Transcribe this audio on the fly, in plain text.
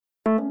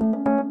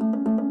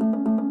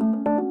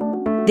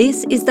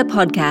This is the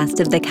podcast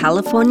of the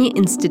California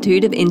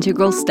Institute of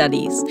Integral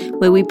Studies,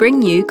 where we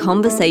bring you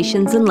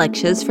conversations and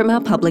lectures from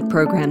our public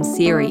programs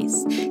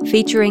series,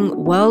 featuring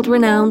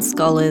world-renowned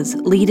scholars,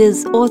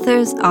 leaders,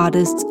 authors,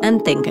 artists,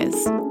 and thinkers.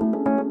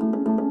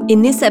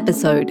 In this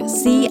episode,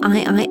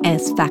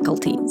 CIIS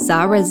faculty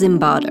Zara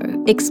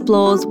Zimbardo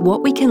explores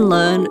what we can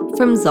learn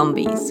from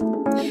zombies.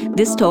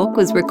 This talk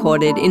was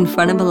recorded in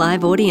front of a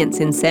live audience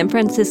in San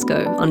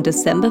Francisco on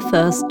December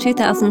 1st,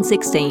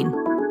 2016.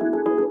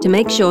 To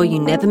make sure you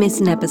never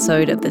miss an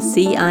episode of the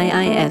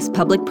CIIS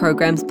Public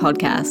Programs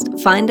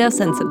podcast, find us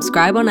and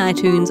subscribe on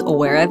iTunes or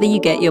wherever you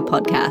get your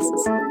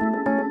podcasts.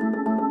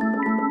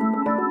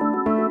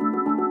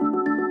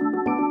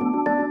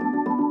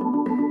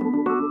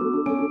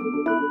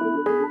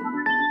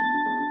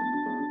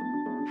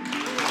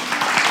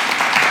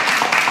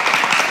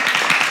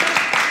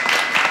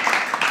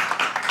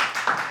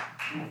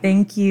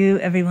 Thank you,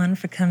 everyone,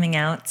 for coming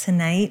out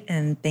tonight,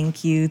 and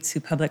thank you to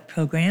Public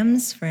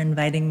Programs for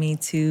inviting me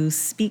to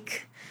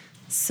speak.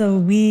 So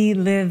we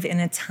live in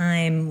a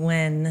time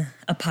when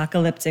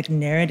apocalyptic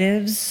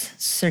narratives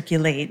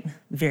circulate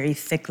very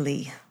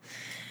thickly.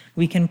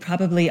 We can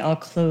probably all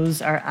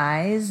close our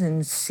eyes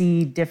and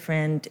see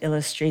different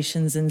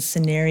illustrations and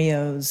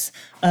scenarios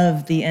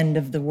of the end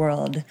of the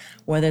world,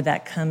 whether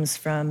that comes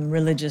from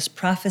religious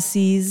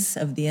prophecies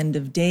of the end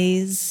of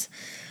days,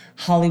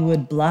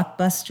 Hollywood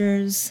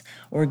blockbusters,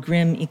 or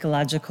grim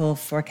ecological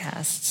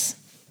forecasts.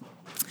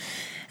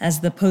 As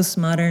the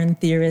postmodern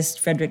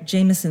theorist Fredric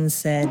Jameson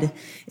said,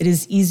 it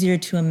is easier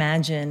to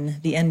imagine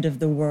the end of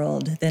the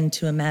world than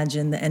to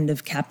imagine the end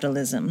of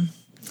capitalism.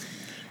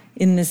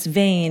 In this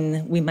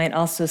vein, we might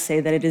also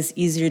say that it is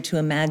easier to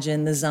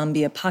imagine the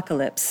zombie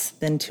apocalypse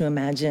than to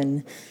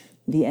imagine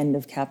the end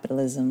of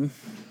capitalism.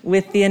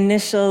 With the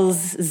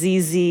initials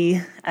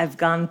ZZ, I've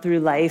gone through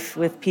life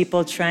with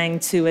people trying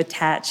to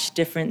attach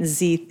different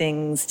Z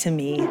things to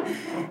me,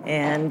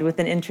 and with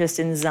an interest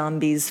in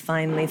zombies,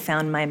 finally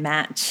found my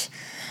match.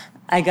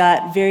 I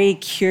got very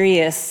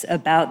curious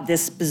about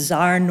this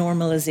bizarre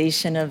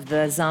normalization of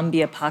the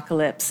zombie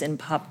apocalypse in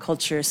pop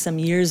culture some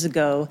years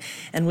ago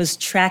and was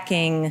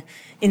tracking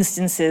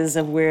instances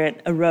of where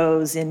it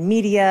arose in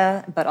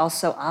media, but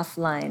also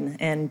offline.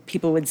 And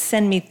people would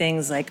send me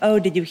things like, oh,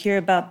 did you hear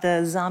about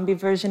the zombie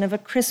version of A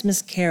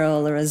Christmas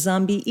Carol, or a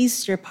zombie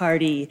Easter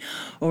party,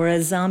 or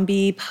a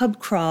zombie pub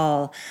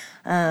crawl?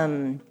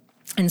 And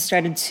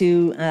started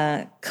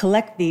to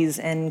collect these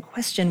and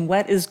question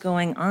what is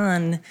going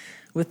on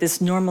with this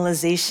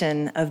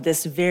normalization of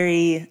this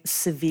very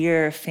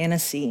severe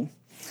fantasy.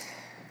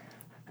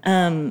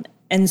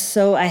 And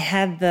so I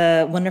had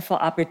the wonderful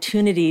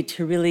opportunity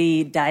to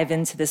really dive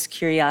into this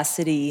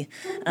curiosity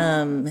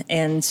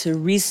and to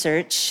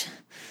research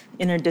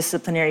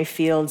interdisciplinary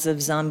fields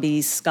of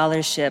zombie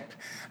scholarship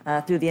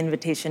through the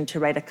invitation to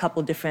write a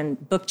couple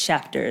different book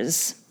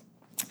chapters.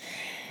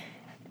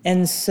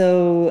 And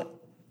so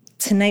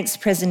tonight's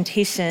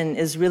presentation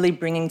is really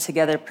bringing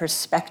together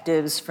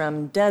perspectives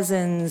from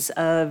dozens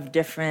of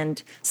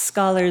different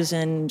scholars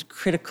and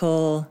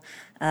critical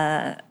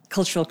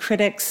cultural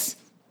critics,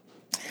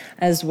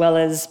 as well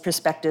as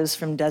perspectives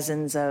from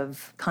dozens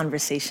of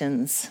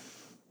conversations.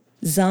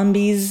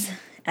 Zombies,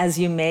 as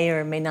you may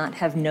or may not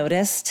have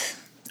noticed,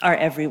 are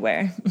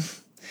everywhere.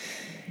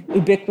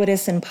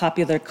 Ubiquitous in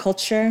popular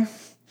culture,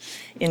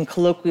 in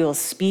colloquial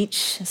speech,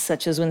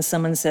 such as when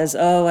someone says,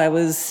 oh, I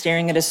was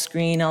staring at a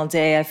screen all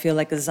day, I feel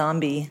like a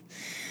zombie.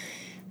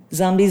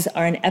 Zombies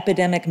are an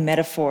epidemic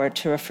metaphor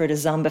to refer to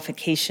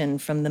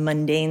zombification from the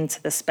mundane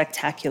to the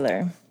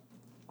spectacular.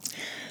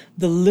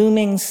 The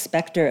looming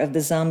specter of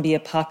the zombie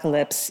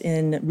apocalypse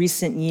in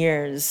recent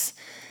years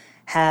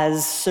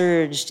has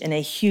surged in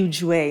a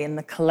huge way in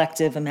the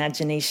collective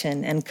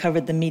imagination and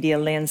covered the media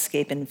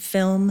landscape in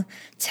film,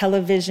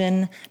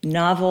 television,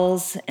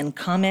 novels, and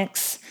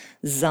comics,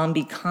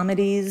 zombie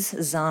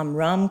comedies,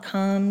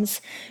 rom-coms,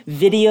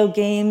 video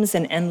games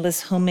and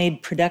endless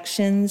homemade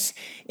productions,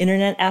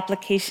 internet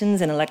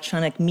applications and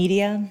electronic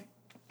media.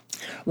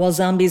 While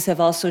zombies have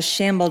also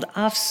shambled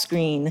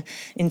off-screen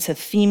into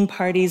theme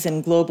parties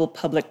and global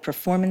public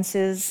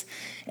performances,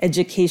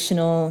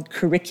 educational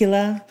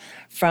curricula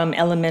from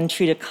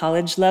elementary to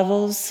college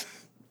levels,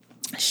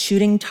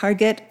 shooting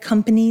target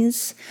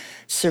companies,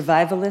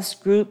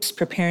 survivalist groups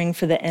preparing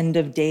for the end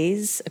of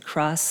days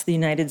across the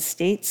United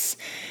States,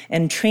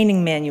 and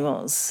training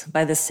manuals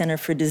by the Center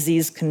for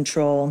Disease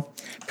Control,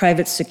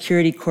 private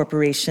security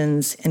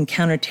corporations, and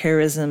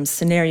counterterrorism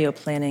scenario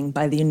planning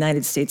by the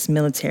United States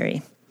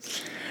military.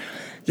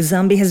 The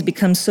zombie has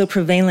become so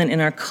prevalent in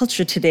our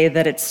culture today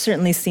that it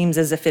certainly seems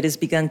as if it has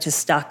begun to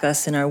stalk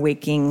us in our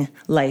waking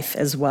life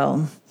as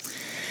well.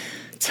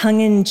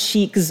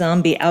 Tongue-in-cheek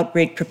zombie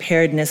outbreak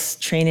preparedness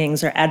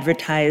trainings are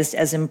advertised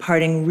as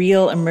imparting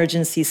real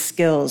emergency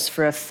skills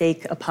for a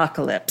fake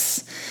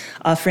apocalypse,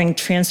 offering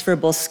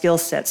transferable skill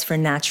sets for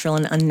natural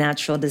and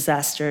unnatural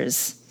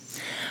disasters.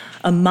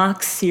 A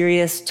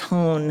mock-serious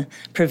tone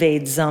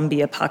pervades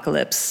zombie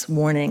apocalypse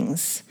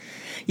warnings.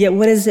 Yet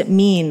what does it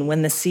mean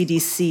when the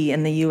CDC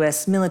and the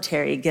US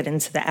military get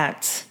into the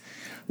act?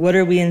 What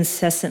are we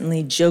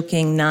incessantly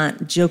joking,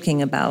 not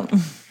joking about?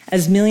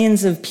 As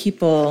millions of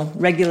people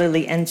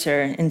regularly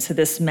enter into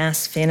this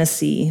mass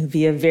fantasy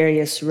via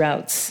various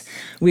routes,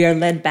 we are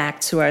led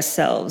back to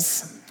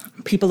ourselves.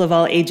 People of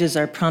all ages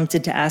are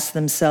prompted to ask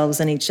themselves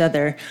and each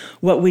other,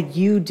 what would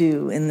you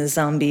do in the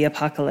zombie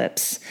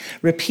apocalypse?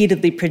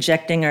 Repeatedly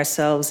projecting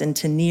ourselves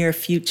into near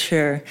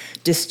future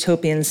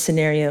dystopian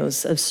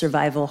scenarios of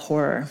survival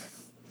horror.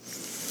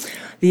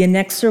 The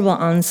inexorable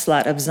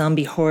onslaught of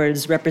zombie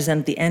hordes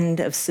represent the end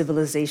of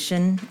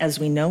civilization as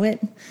we know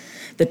it,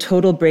 the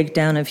total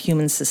breakdown of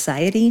human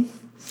society,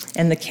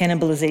 and the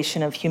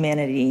cannibalization of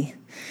humanity.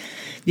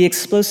 The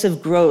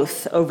explosive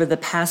growth over the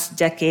past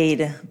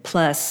decade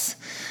plus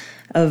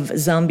of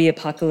zombie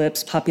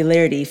apocalypse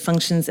popularity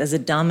functions as a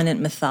dominant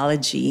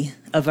mythology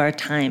of our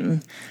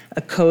time,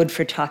 a code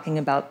for talking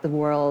about the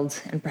world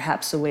and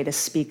perhaps a way to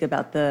speak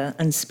about the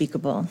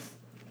unspeakable.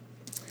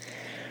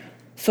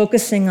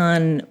 Focusing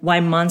on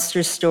why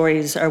monster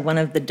stories are one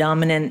of the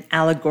dominant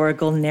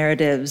allegorical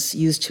narratives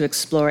used to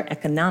explore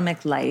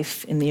economic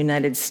life in the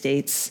United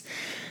States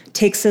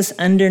takes us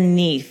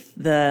underneath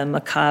the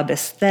macabre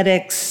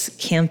aesthetics,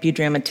 campy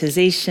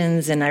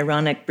dramatizations, and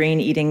ironic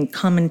brain-eating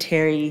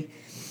commentary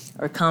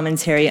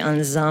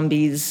on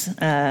zombies'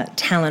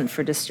 talent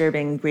for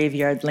disturbing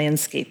graveyard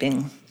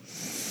landscaping.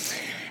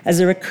 As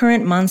a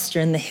recurrent monster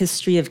in the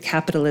history of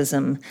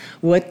capitalism,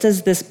 what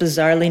does this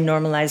bizarrely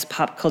normalized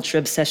pop culture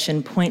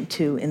obsession point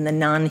to in the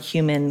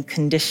non-human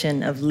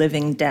condition of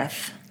living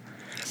death?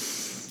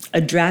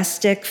 A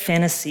drastic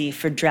fantasy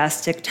for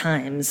drastic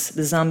times,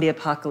 the zombie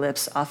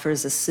apocalypse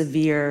offers a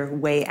severe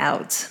way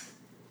out.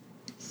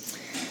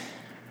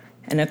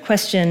 And a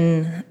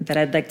question that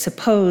I'd like to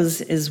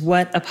pose is,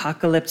 what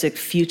apocalyptic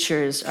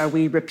futures are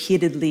we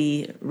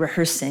repeatedly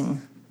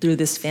rehearsing through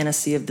this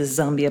fantasy of the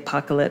zombie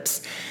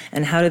apocalypse?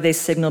 And how do they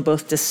signal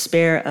both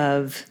despair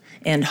of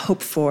and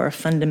hope for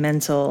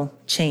fundamental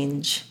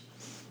change?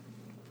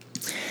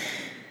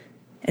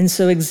 And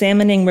so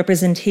examining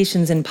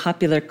representations in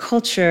popular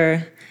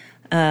culture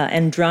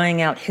and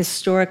drawing out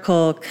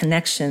historical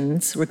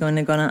connections, we're going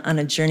to go on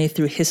a journey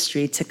through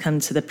history to come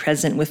to the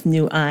present with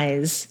new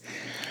eyes.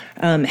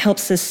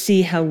 Helps us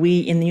see how we,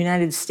 in the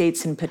United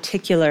States in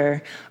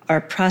particular,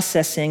 are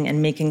processing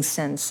and making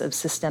sense of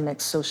systemic,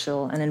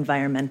 social, and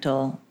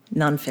environmental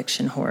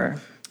nonfiction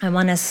horror. I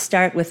want to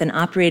start with an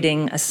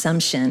operating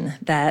assumption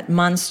that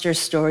monster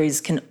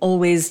stories can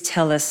always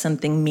tell us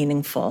something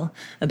meaningful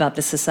about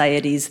the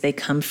societies they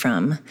come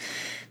from.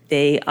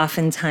 They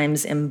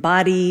oftentimes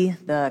embody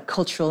the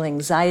cultural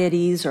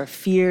anxieties or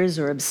fears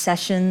or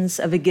obsessions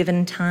of a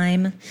given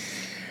time.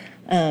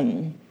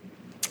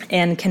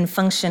 And can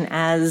function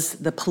as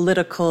the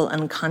political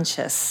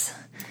unconscious,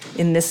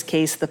 in this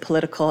case, the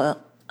political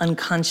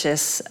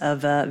unconscious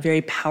of a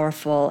very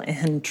powerful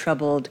and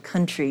troubled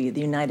country, the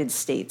United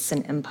States,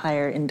 an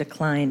empire in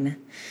decline.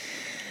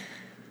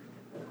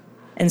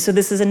 And so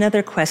this is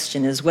another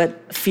question, is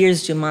what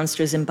fears do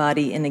monsters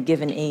embody in a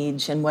given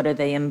age, and what are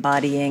they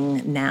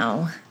embodying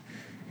now?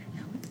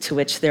 To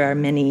which there are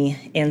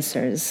many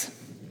answers.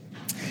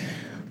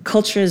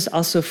 Cultures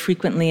also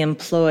frequently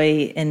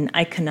employ an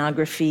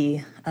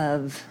iconography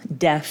of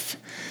death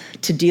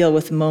to deal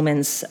with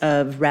moments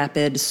of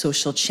rapid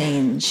social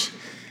change.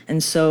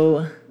 And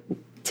so,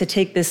 to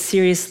take this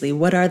seriously,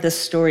 what are the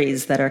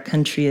stories that our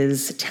country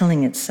is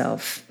telling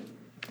itself?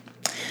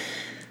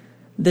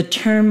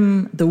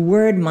 The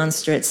word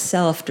monster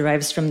itself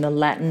derives from the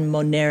Latin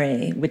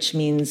monere, which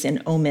means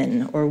an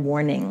omen or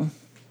warning.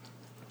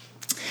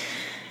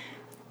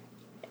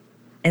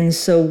 And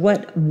so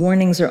what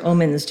warnings or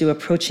omens do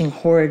approaching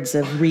hordes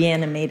of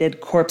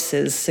reanimated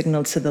corpses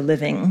signal to the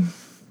living?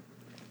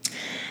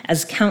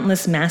 As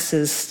countless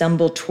masses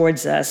stumble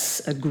towards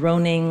us, a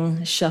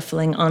groaning,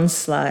 shuffling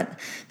onslaught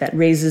that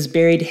raises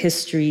buried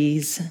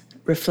histories,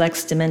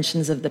 reflects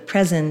dimensions of the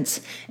present,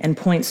 and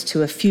points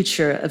to a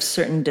future of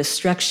certain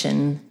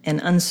destruction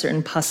and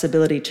uncertain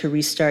possibility to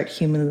restart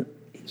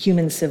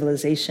human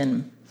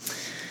civilization.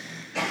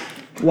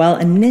 While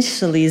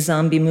initially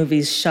zombie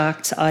movies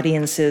shocked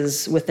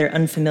audiences with their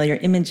unfamiliar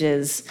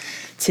images,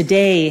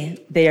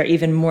 today they are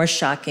even more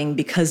shocking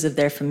because of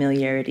their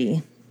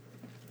familiarity.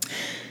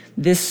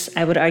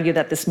 I would argue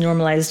that this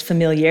normalized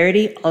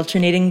familiarity,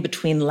 alternating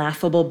between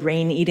laughable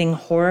brain-eating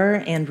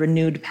horror and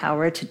renewed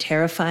power to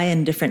terrify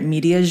in different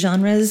media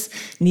genres,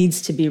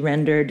 needs to be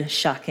rendered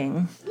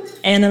shocking.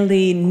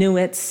 Annalee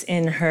Newitz,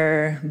 in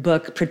her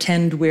book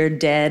Pretend We're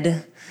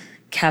Dead,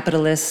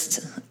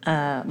 Capitalist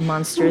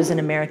Monsters in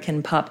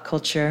American Pop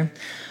Culture,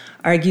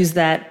 argues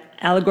that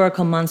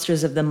allegorical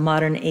monsters of the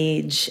modern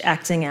age,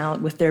 acting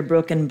out with their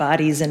broken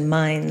bodies and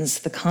minds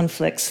the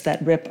conflicts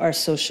that rip our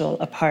social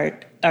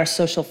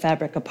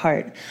fabric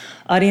apart.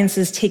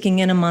 Audiences taking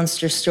in a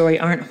monster story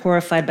aren't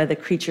horrified by the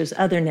creature's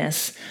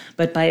otherness,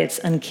 but by its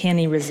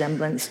uncanny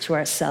resemblance to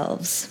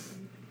ourselves.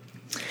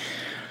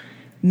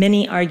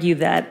 Many argue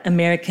that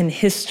American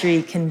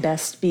history can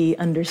best be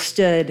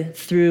understood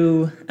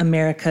through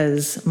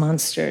America's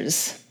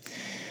monsters.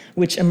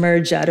 which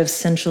emerge out of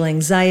central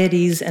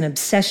anxieties and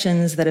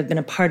obsessions that have been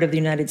a part of the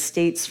United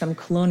States from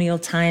colonial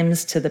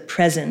times to the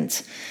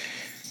present,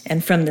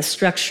 and from the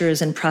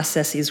structures and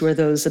processes where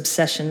those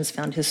obsessions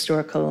found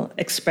historical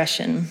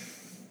expression.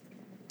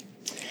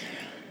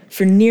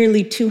 For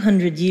nearly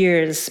 200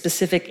 years,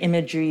 specific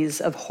imageries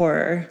of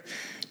horror,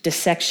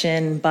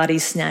 dissection, body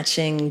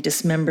snatching,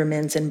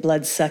 dismemberment, and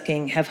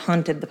blood-sucking have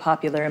haunted the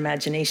popular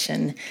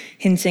imagination,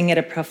 hinting at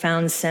a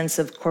profound sense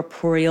of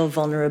corporeal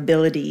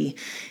vulnerability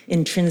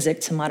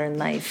intrinsic to modern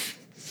life.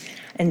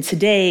 And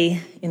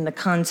today, in the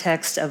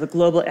context of a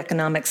global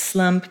economic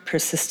slump,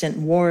 persistent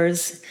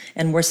wars,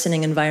 and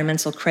worsening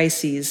environmental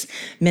crises,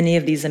 many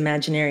of these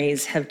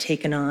imaginaries have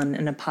taken on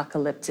an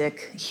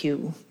apocalyptic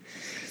hue.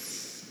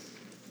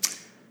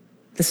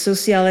 The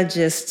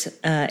sociologist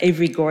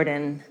Avery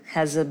Gordon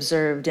has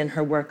observed in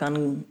her work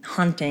on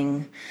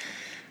haunting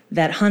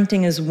that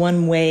haunting is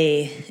one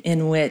way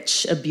in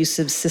which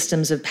abusive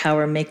systems of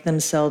power make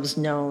themselves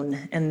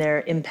known and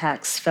their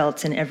impacts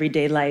felt in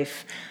everyday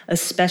life,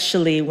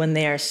 especially when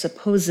they are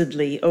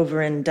supposedly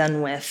over and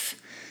done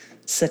with,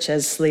 such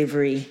as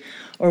slavery,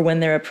 or when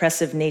their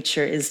oppressive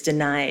nature is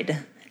denied,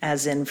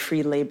 as in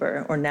free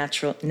labor or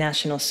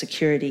national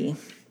security.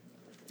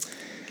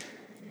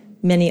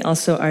 Many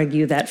also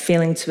argue that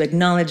failing to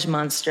acknowledge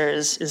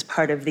monsters is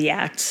part of the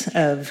act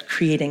of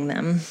creating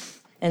them.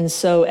 And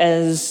so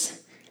as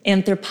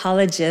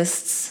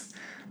anthropologists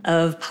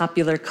of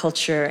popular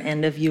culture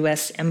and of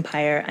US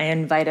empire, I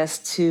invite us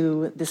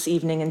to this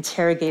evening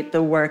interrogate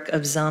the work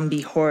of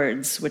zombie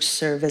hordes, which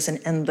serve as an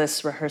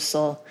endless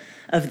rehearsal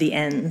of the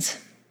end.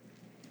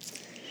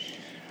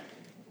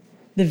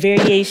 The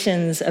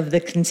variations of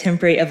the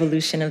contemporary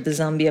evolution of the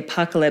zombie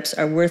apocalypse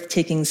are worth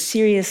taking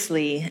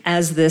seriously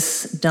as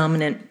this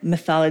dominant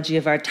mythology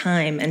of our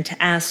time, and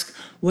to ask,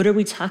 what are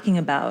we talking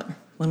about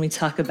when we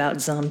talk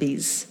about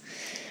zombies?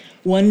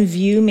 One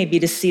view may be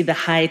to see the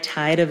high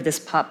tide of this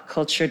pop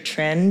culture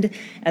trend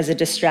as a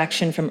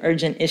distraction from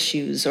urgent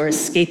issues or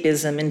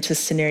escapism into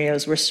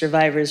scenarios where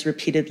survivors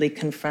repeatedly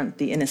confront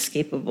the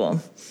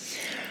inescapable.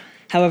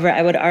 However,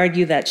 I would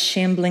argue that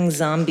shambling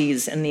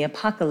zombies and the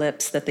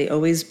apocalypse that they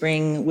always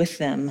bring with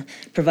them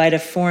provide a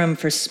forum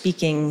for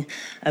speaking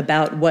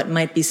about what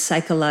might be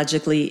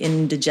psychologically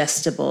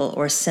indigestible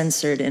or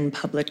censored in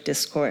public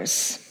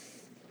discourse.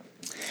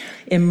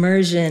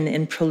 Immersion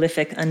in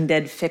prolific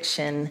undead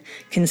fiction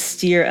can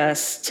steer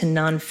us to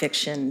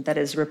nonfiction that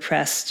is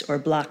repressed or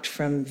blocked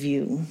from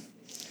view.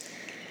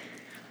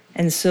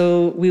 And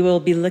so we will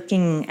be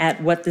looking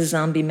at what the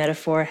zombie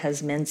metaphor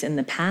has meant in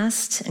the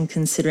past and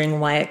considering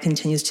why it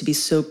continues to be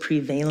so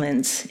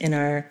prevalent in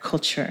our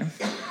culture.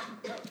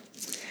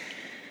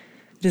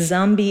 The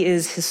zombie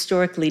is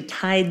historically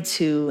tied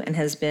to and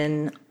has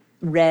been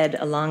read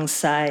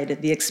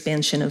alongside the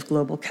expansion of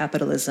global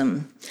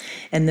capitalism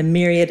and the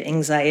myriad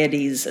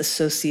anxieties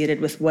associated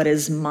with what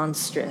is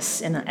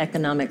monstrous in an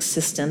economic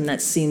system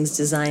that seems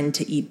designed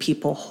to eat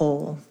people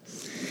whole.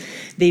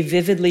 They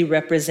vividly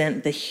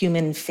represent the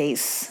human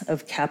face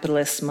of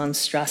capitalist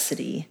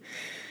monstrosity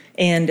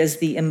and as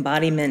the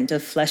embodiment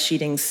of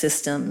flesh-eating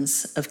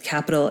systems of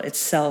capital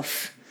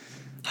itself,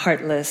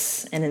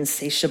 heartless and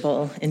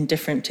insatiable,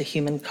 indifferent to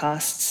human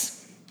costs.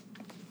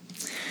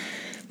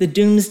 The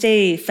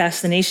doomsday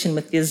fascination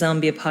with the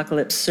zombie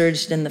apocalypse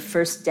surged in the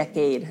first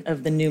decade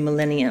of the new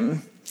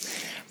millennium.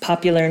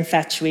 Popular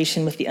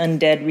infatuation with the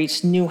undead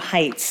reached new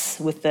heights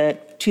with the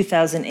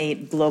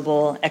 2008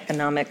 global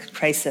economic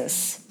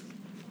crisis.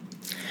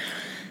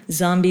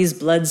 Zombies'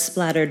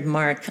 blood-splattered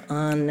mark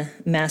on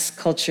mass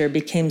culture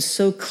became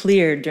so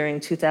clear during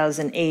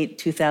 2008,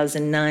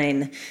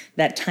 2009,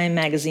 that Time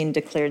magazine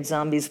declared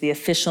zombies the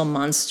official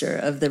monster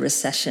of the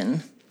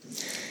recession.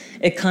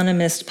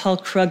 Economist Paul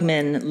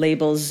Krugman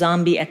labels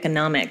zombie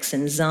economics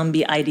and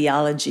zombie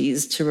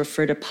ideologies to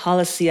refer to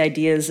policy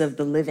ideas of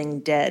the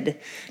living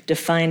dead,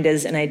 defined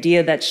as an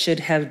idea that should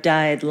have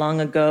died long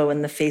ago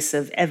in the face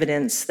of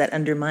evidence that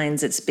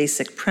undermines its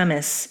basic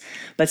premise,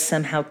 but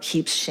somehow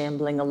keeps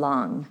shambling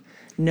along.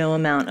 No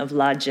amount of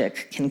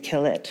logic can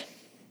kill it.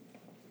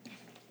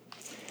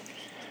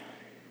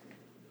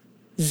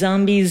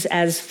 Zombies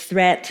as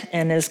threat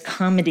and as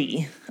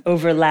comedy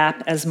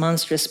overlap as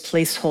monstrous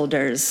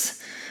placeholders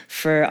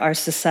for our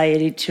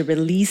society to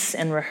release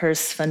and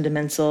rehearse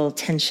fundamental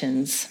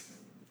tensions.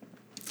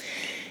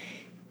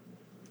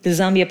 The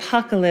zombie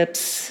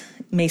apocalypse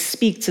may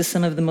speak to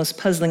some of the most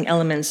puzzling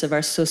elements of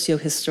our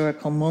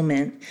socio-historical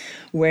moment,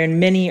 wherein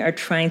many are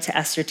trying to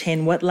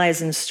ascertain what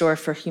lies in store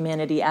for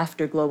humanity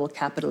after global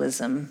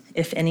capitalism,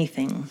 if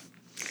anything.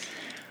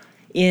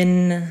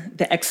 In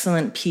the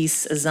excellent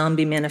piece, A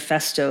Zombie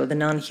Manifesto, The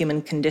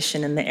Non-Human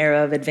Condition in the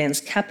Era of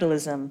Advanced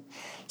Capitalism,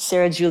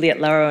 Sarah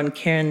Juliet Lauro and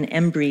Karen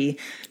Embry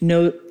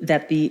note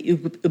that the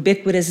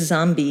ubiquitous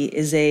zombie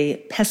is a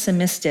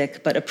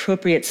pessimistic but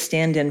appropriate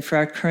stand-in for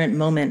our current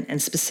moment,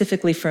 and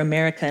specifically for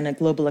America in a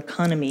global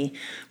economy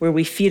where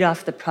we feed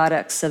off the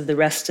products of the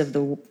rest of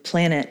the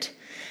planet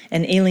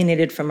and,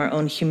 alienated from our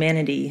own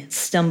humanity,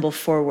 stumble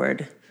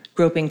forward,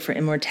 groping for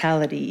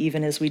immortality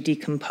even as we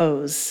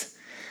decompose.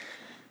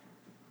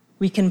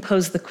 We can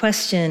pose the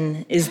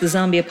question, is the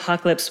zombie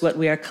apocalypse what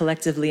we are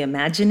collectively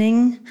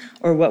imagining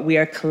or what we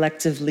are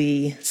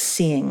collectively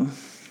seeing?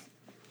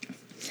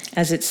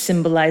 As it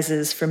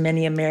symbolizes for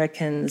many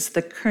Americans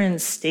the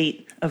current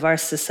state of our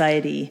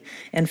society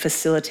and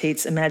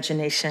facilitates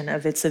imagination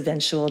of its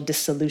eventual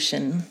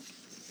dissolution.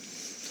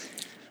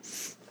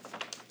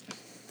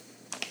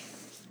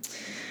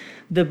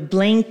 The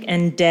blank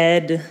and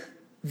dead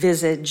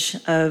visage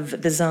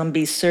of the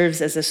zombie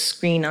serves as a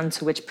screen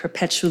onto which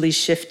perpetually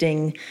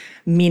shifting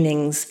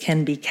meanings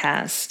can be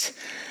cast.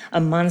 A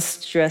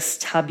monstrous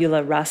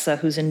tabula rasa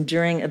whose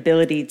enduring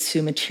ability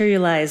to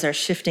materialize our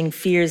shifting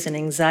fears and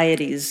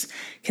anxieties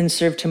can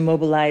serve to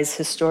mobilize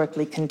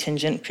historically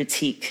contingent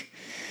critique.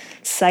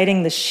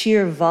 Citing the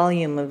sheer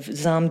volume of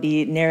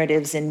zombie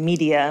narratives in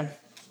media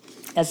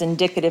as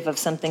indicative of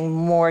something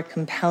more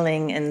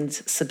compelling and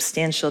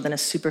substantial than a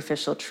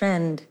superficial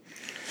trend,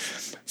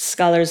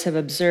 scholars have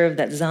observed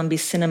that zombie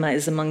cinema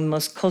is among the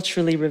most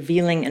culturally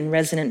revealing and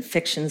resonant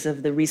fictions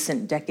of the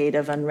recent decade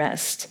of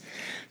unrest.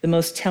 The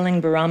most telling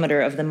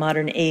barometer of the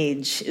modern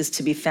age is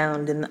to be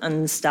found in the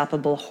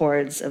unstoppable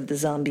hordes of the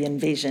zombie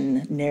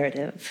invasion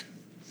narrative.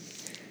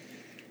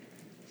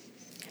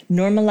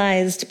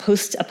 Normalized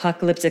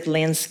post-apocalyptic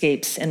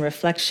landscapes and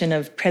reflection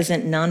of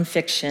present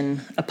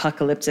nonfiction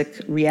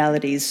apocalyptic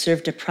realities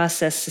serve to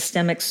process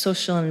systemic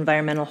social and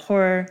environmental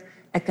horror,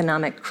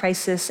 economic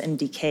crisis, and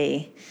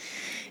decay.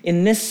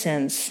 In this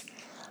sense,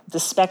 the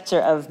specter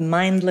of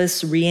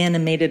mindless,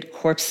 reanimated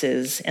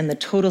corpses and the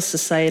total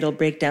societal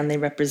breakdown they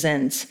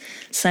represent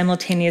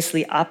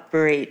simultaneously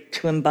operate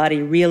to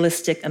embody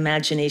realistic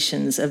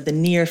imaginations of the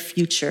near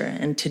future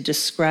and to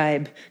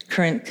describe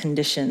current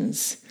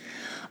conditions.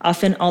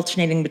 Often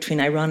alternating between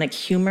ironic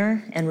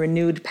humor and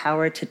renewed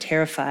power to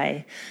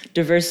terrify,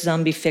 diverse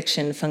zombie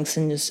fiction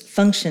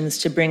functions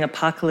to bring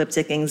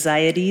apocalyptic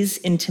anxieties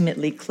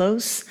intimately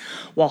close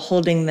while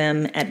holding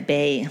them at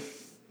bay.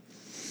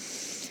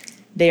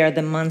 They are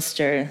the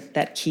monster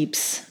that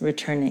keeps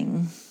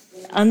returning.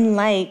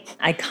 Unlike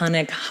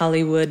iconic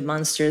Hollywood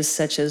monsters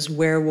such as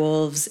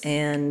werewolves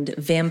and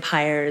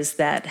vampires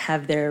that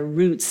have their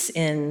roots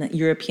in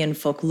European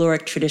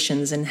folkloric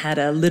traditions and had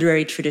a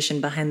literary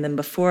tradition behind them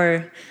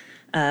before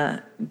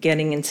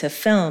getting into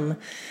film,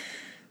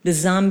 the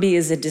zombie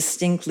is a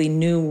distinctly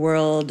new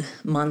world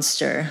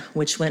monster,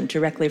 which went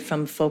directly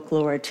from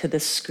folklore to the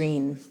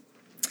screen.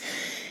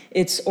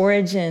 Its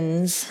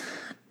origins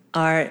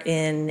are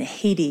in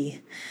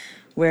Haiti,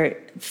 where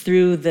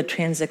through the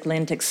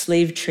transatlantic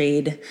slave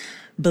trade,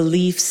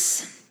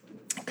 beliefs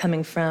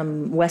coming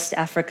from West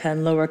Africa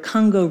and Lower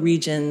Congo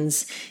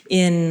regions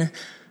in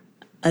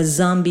a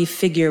zombie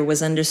figure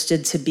was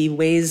understood to be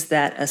ways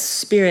that a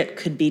spirit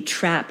could be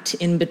trapped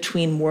in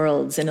between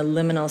worlds in a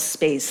liminal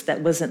space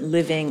that wasn't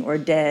living or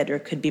dead or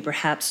could be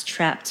perhaps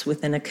trapped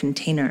within a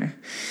container.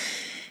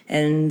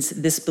 And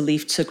this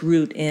belief took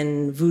root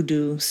in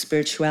voodoo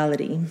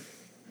spirituality.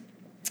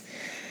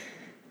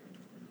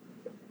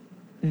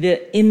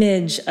 The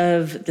image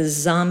of the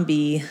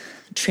zombie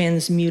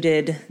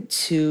transmuted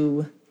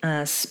to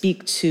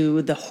speak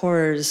to the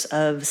horrors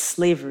of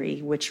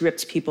slavery, which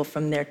ripped people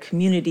from their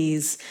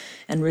communities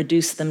and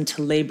reduced them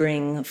to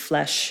laboring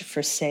flesh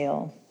for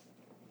sale.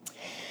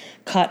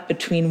 Caught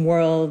between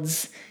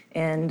worlds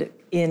and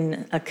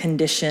in a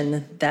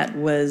condition that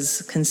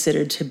was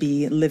considered to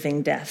be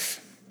living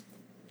death.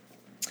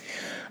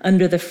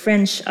 Under the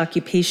French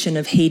occupation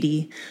of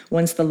Haiti,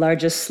 once the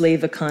largest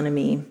slave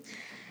economy,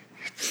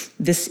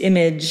 this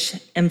image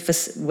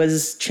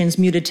was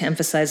transmuted to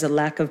emphasize a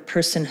lack of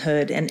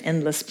personhood and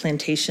endless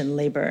plantation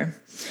labor.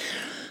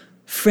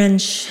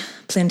 French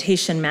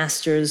plantation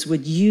masters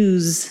would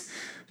use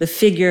the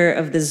figure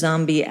of the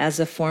zombie as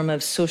a form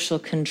of social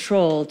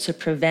control to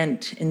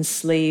prevent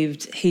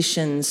enslaved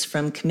Haitians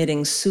from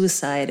committing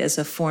suicide as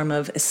a form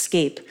of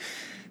escape,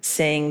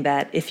 saying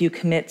that if you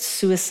commit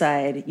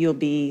suicide, you'll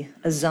be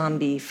a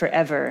zombie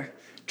forever,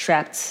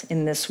 trapped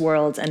in this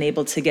world,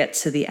 unable to get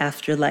to the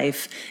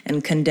afterlife,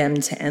 and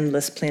condemned to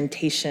endless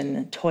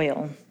plantation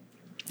toil.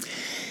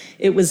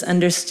 It was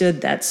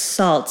understood that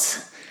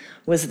salt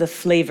was the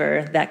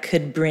flavor that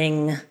could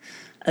bring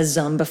a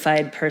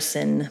zombified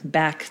person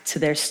back to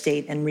their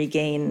state and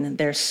regain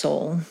their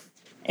soul.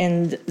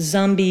 And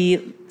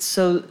zombism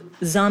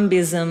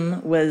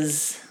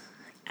was,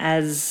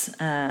 as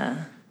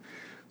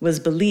was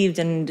believed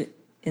and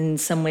in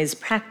some ways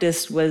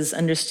practiced, was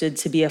understood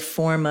to be a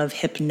form of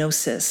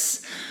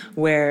hypnosis,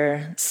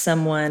 where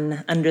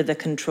someone under the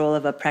control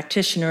of a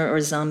practitioner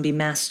or zombie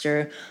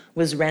master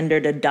was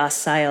rendered a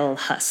docile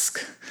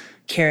husk,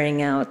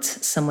 carrying out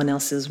someone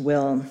else's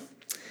will.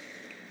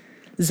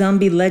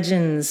 Zombie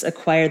legends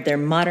acquired their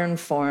modern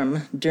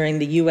form during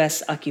the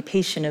U.S.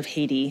 occupation of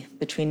Haiti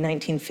between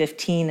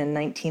 1915 and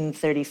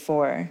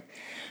 1934.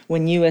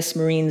 When U.S.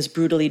 Marines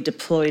brutally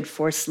deployed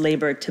forced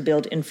labor to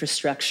build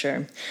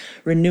infrastructure,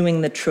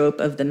 renewing the trope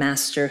of the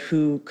master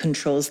who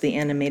controls the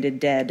animated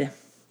dead.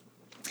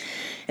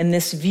 And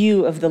this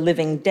view of the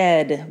living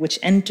dead, which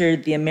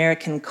entered the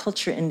American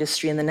culture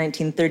industry in the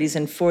 1930s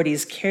and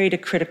 40s, carried a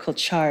critical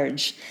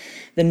charge.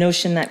 the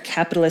notion that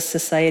capitalist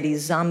society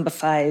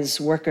zombifies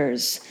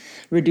workers,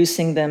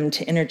 reducing them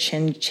to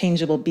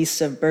interchangeable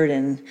beasts of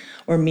burden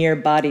or mere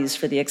bodies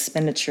for the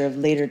expenditure of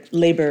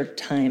labor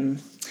time.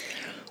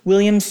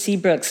 William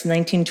Seabrook's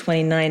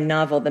 1929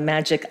 novel, The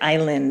Magic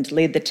Island,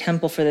 laid the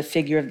temple for the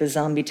figure of the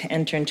zombie to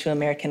enter into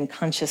American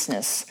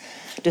consciousness,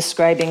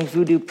 describing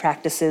voodoo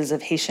practices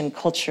of Haitian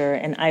culture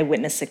and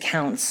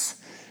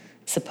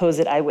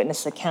supposed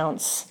eyewitness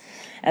accounts,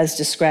 as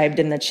described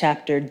in the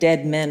chapter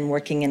Dead Men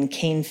Working in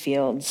Cane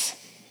Fields.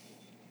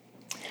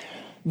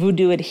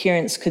 Voodoo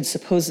adherents could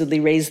supposedly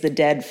raise the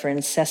dead for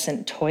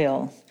incessant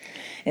toil.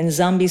 And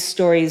zombie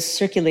stories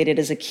circulated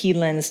as a key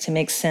lens to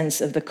make sense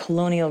of the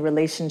colonial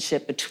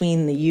relationship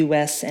between the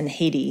US and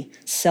Haiti,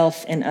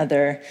 self and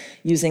other,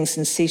 using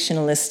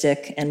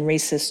sensationalistic and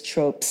racist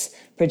tropes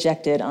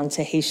projected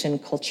onto Haitian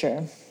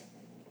culture.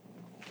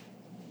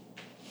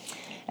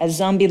 As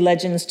zombie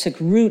legends took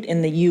root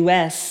in the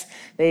US,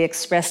 they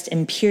expressed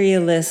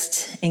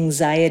imperialist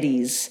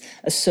anxieties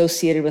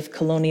associated with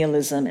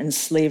colonialism and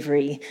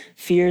slavery,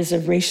 fears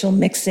of racial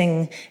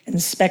mixing,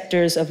 and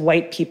specters of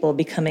white people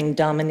becoming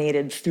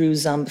dominated through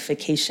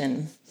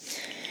zombification.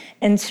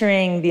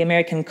 Entering the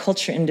American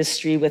culture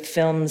industry with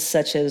films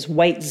such as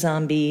White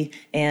Zombie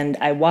and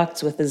I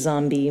Walked with a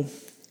Zombie,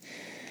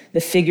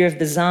 the figure of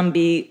the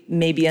zombie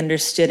may be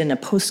understood in a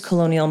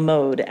post-colonial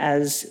mode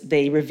as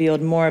they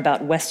revealed more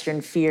about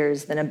Western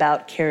fears than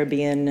about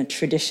Caribbean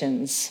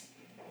traditions,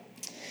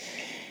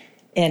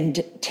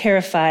 and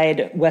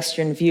terrified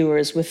Western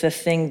viewers with the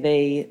thing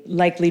they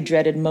likely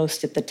dreaded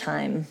most at the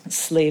time,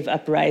 slave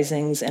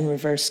uprisings and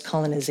reverse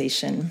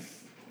colonization.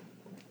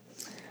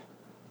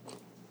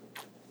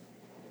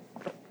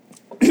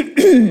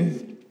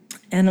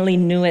 Annalee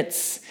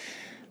Newitz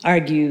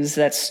argues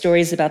that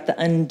stories about the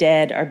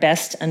undead are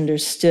best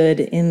understood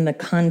in the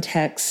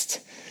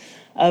context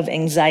of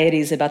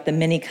anxieties about the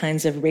many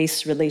kinds of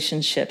race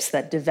relationships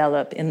that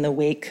develop in the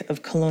wake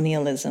of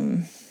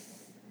colonialism.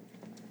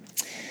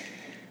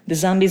 The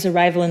zombies'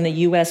 arrival in the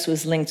US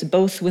was linked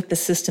both with the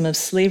system of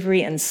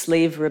slavery and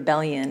slave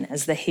rebellion,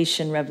 as the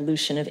Haitian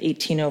Revolution of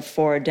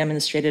 1804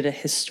 demonstrated a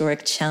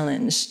historic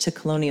challenge to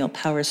colonial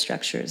power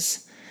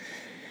structures.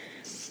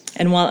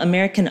 And while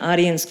American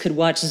audience could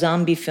watch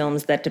zombie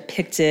films that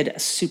depicted a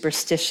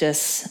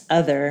superstitious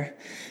other,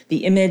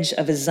 the image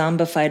of a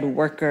zombified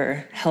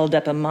worker held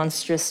up a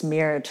monstrous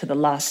mirror to the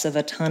loss of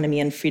autonomy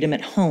and freedom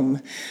at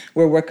home,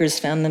 where workers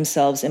found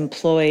themselves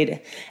employed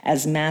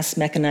as mass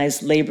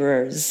mechanized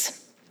laborers,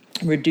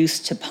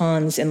 reduced to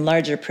pawns in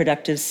larger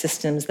productive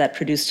systems that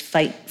produced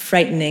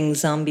frightening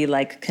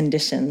zombie-like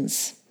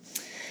conditions.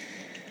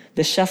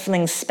 The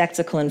shuffling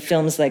spectacle in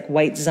films like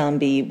White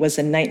Zombie was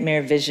a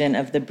nightmare vision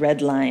of the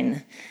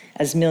breadline,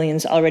 as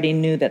millions already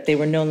knew that they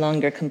were no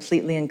longer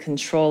completely in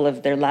control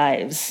of their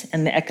lives,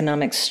 and the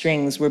economic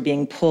strings were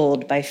being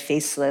pulled by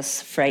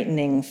faceless,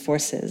 frightening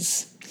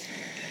forces.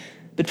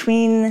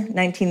 Between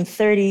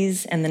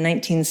 1930s and the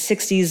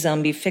 1960s,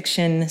 zombie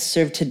fiction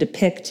served to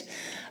depict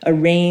a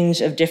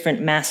range of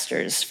different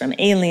masters, from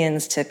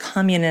aliens to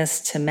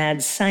communists to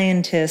mad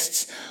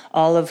scientists,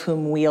 all of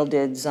whom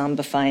wielded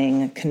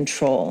zombifying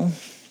control.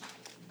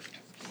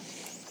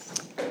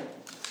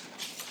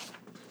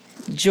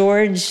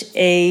 George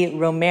A.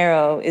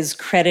 Romero is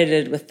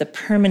credited with the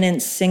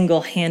permanent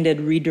single-handed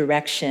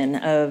redirection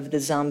of the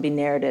zombie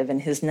narrative in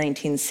his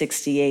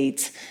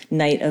 1968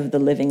 Night of the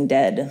Living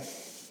Dead,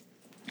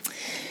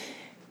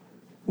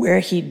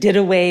 where he did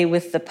away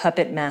with the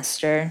puppet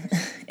master,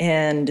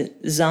 and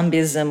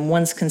zombism,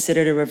 once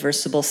considered a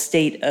reversible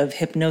state of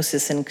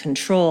hypnosis and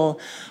control,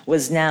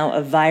 was now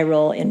a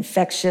viral,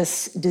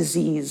 infectious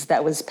disease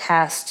that was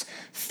passed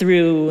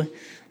through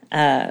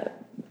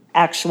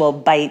actual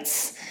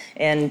bites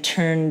and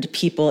turned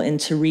people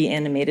into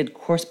reanimated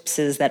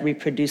corpses that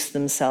reproduced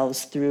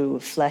themselves through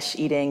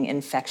flesh-eating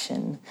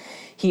infection.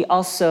 He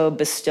also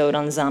bestowed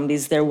on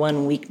zombies their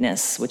one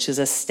weakness, which is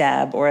a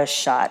stab or a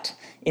shot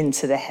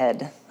into the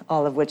head,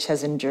 all of which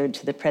has endured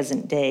to the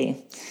present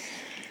day.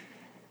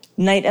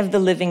 Night of the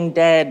Living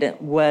Dead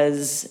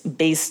was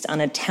based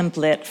on a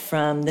template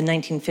from the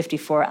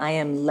 1954 I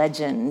Am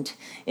Legend,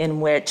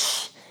 in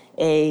which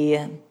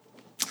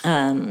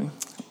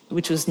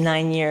which was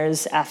 9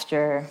 years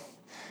after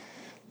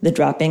the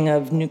dropping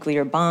of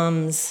nuclear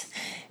bombs,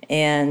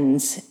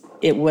 and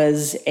it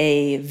was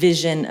a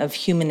vision of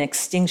human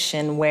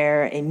extinction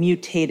where a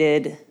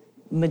mutated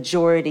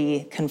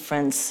majority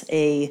confronts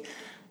a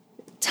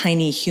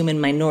tiny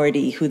human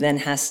minority who then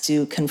has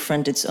to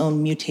confront its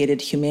own mutated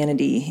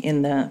humanity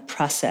in the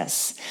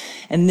process.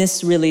 And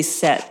this really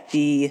set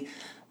the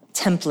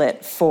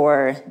template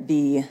for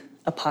the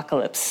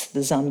apocalypse,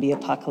 the zombie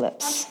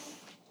apocalypse.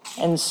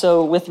 And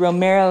so with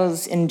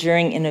Romero's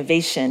enduring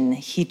innovation,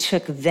 he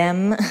took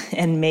them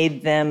and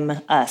made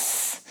them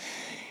us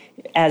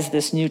as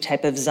this new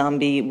type of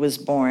zombie was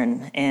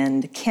born.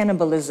 And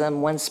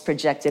cannibalism, once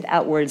projected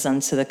outwards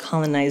onto the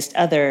colonized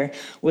other,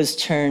 was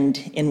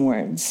turned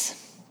inwards,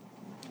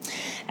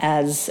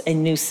 as a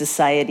new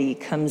society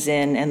comes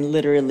in and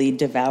literally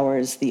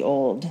devours the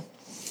old.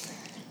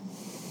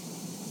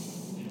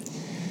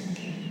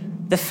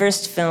 The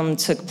first film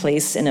took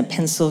place in a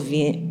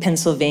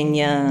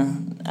Pennsylvania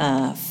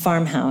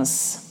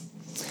farmhouse.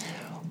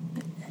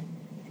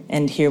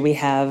 And here we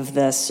have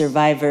the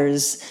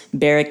survivors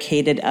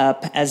barricaded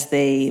up as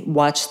they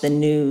watch the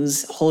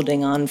news,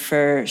 holding on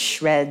for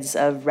shreds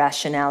of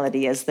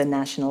rationality as the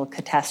national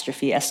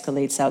catastrophe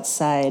escalates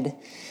outside.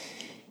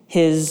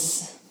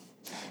 His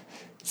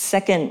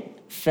second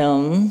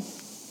film,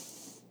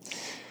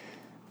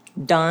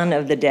 Dawn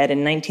of the Dead in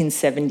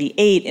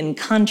 1978, in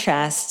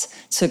contrast,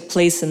 took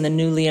place in the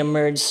newly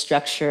emerged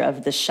structure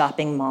of the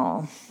shopping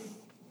mall.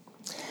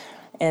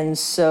 And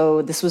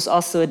so this was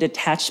also a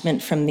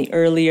detachment from the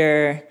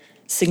earlier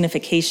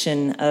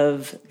signification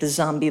of the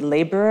zombie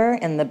laborer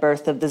and the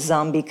birth of the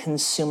zombie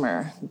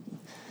consumer,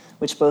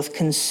 which both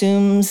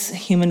consumes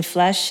human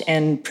flesh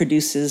and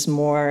produces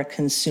more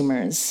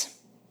consumers.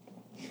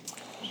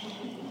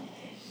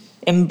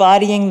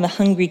 Embodying the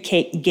hungry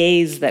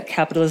gaze that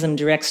capitalism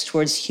directs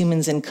towards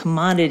humans and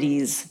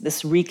commodities,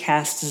 this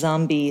recast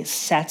zombie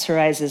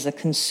satirizes a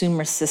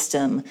consumer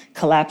system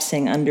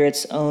collapsing under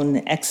its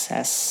own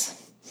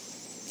excess.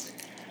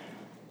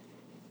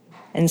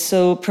 And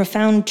so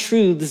profound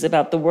truths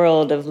about the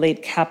world of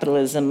late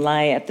capitalism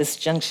lie at this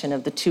junction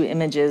of the two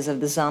images of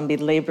the zombie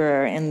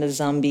laborer and the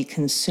zombie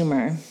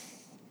consumer.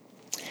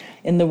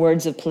 In the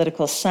words of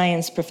political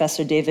science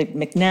professor David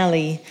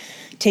McNally,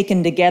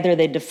 taken together,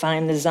 they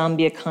define the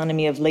zombie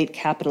economy of late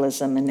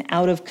capitalism, an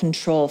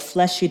out-of-control,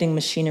 flesh-eating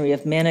machinery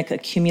of manic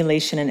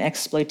accumulation and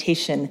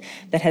exploitation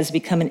that has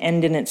become an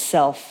end in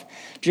itself,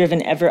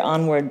 driven ever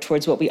onward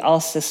towards what we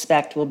all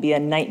suspect will be a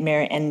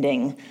nightmare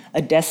ending,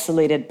 a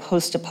desolated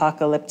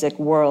post-apocalyptic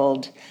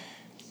world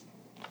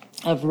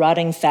of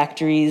rotting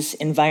factories,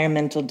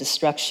 environmental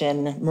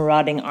destruction,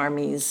 marauding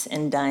armies,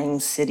 and dying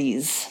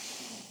cities.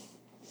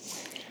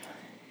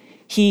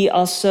 He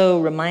also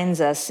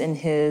reminds us in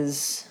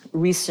his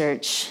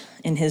research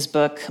in his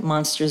book,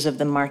 Monsters of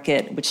the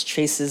Market, which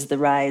traces the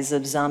rise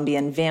of zombie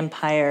and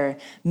vampire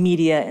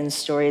media and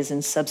stories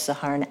in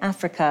sub-Saharan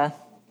Africa,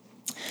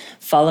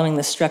 following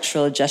the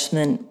structural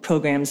adjustment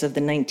programs of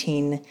the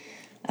 1980s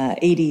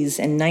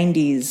and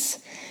 90s,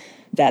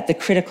 that the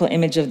critical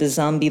image of the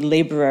zombie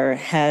laborer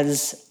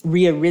has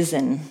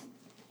rearisen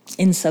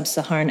in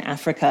sub-Saharan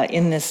Africa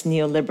in this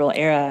neoliberal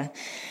era,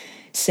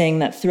 saying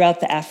that throughout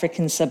the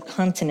African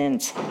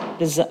subcontinent,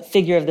 the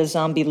figure of the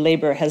zombie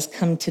laborer has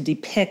come to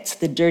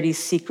depict the dirty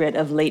secret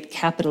of late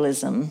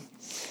capitalism,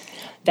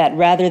 that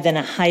rather than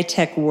a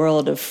high-tech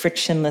world of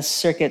frictionless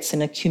circuits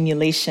and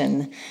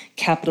accumulation,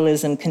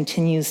 capitalism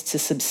continues to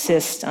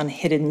subsist on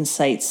hidden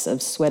sites of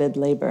sweated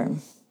labor.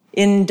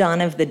 In Dawn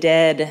of the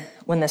Dead,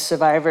 when the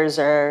survivors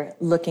are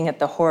looking at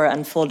the horror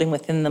unfolding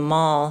within the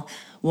mall,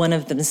 one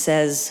of them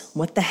says,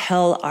 "What the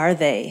hell are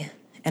they?"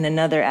 And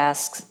another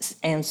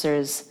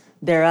answers,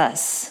 "They're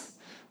us.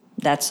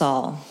 That's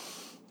all."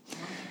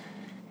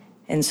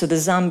 And so the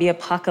zombie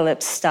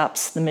apocalypse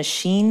stops the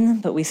machine,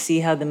 but we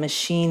see how the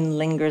machine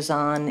lingers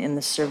on in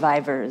the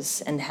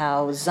survivors and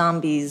how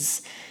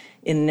zombies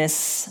in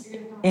this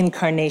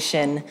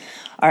incarnation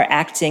are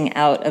acting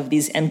out of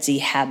these empty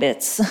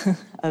habits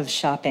of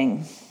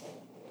shopping.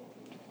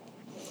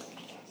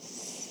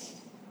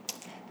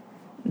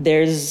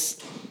 There's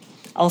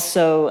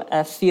also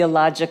a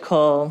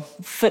theological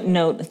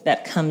footnote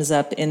that comes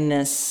up in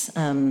this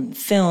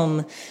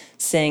film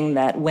saying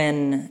that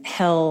when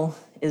hell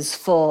is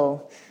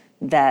full,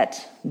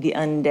 that the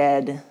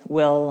undead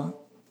will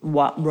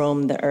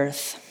roam the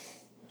earth.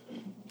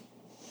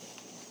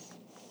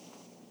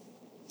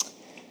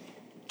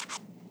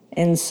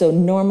 And so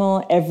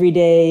normal,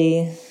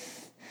 everyday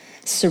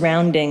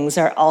surroundings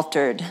are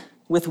altered,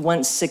 with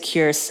once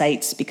secure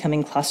sites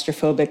becoming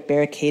claustrophobic,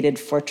 barricaded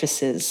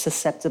fortresses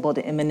susceptible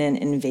to imminent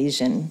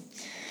invasion.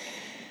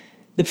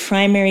 The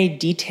primary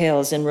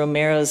details in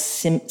Romero's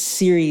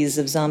series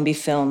of zombie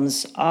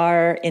films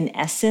are, in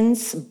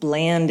essence,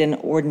 bland and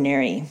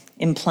ordinary,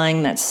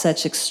 implying that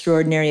such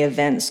extraordinary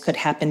events could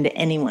happen to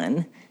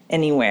anyone,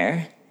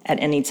 anywhere,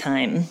 at any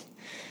time.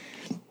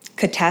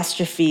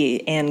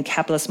 Catastrophe and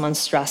capitalist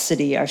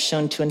monstrosity are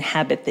shown to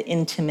inhabit the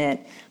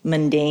intimate,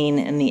 mundane,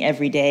 and the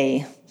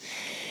everyday.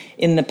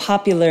 In the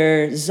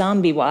popular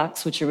zombie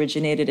walks, which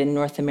originated in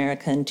North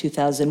America in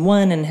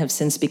 2001 and have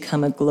since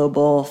become a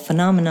global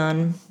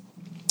phenomenon,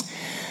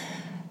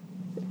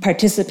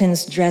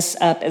 participants dress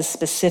up as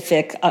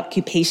specific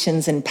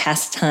occupations and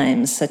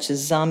pastimes, such as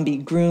zombie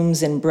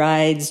grooms and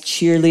brides,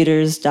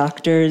 cheerleaders,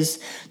 doctors,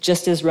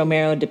 just as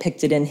Romero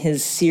depicted in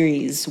his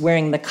series,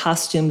 wearing the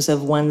costumes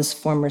of one's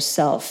former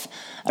self,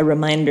 a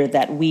reminder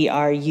that we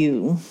are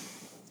you.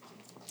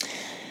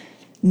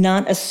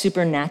 Not a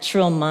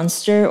supernatural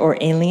monster or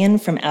alien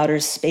from outer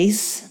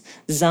space,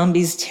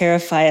 zombies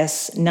terrify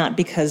us not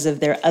because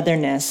of their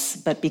otherness,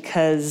 but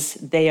because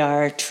they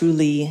are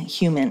truly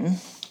human.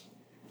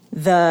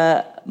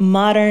 The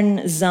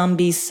modern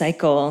zombie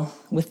cycle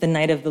with the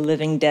Night of the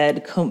Living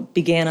Dead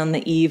began on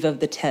the eve of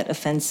the Tet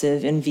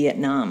Offensive in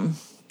Vietnam,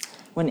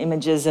 when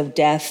images of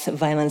death,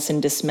 violence, and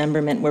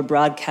dismemberment were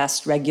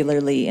broadcast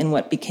regularly in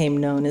what became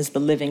known as the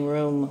Living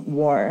Room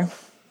War.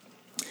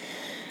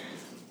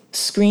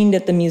 Screened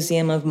at the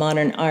Museum of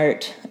Modern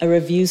Art, a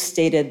review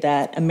stated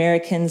that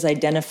Americans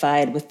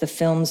identified with the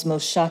film's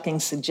most shocking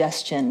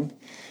suggestion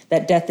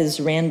that death is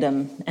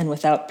random and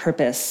without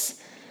purpose.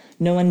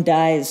 No one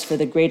dies for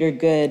the greater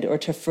good or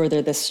to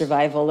further the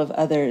survival of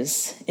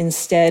others.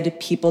 Instead,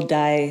 people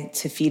die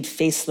to feed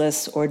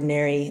faceless,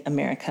 ordinary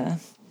America.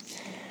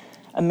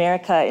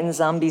 America in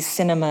zombie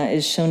cinema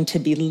is shown to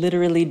be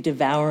literally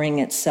devouring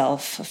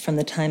itself from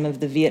the time of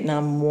the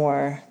Vietnam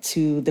War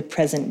to the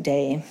present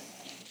day.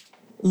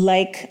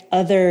 Like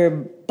other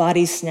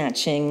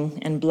body-snatching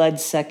and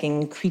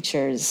blood-sucking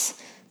creatures,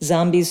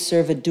 zombies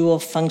serve a dual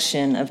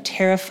function of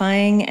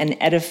terrifying and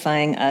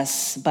edifying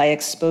us by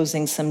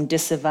exposing some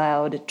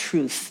disavowed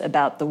truth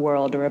about the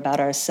world or about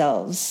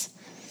ourselves.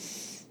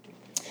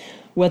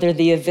 Whether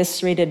the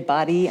eviscerated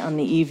body on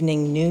the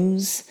evening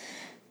news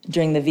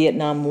during the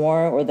Vietnam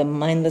War or the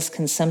mindless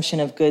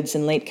consumption of goods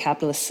in late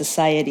capitalist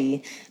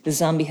society, the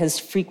zombie has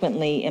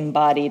frequently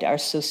embodied our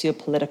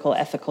socio-political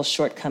ethical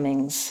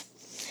shortcomings.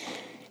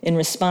 In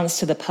response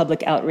to the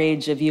public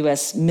outrage of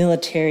U.S.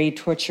 military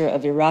torture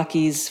of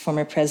Iraqis,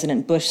 former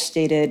President Bush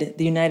stated,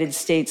 "The United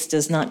States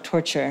does not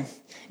torture.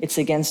 It's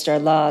against our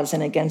laws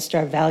and against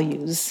our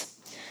values."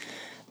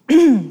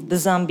 The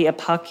zombie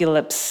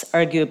apocalypse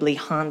arguably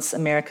haunts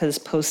America's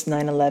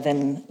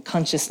post-9/11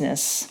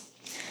 consciousness.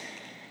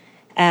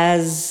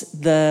 As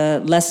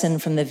the lesson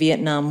from the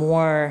Vietnam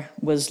War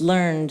was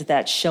learned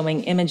that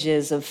showing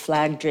images of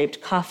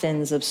flag-draped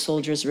coffins of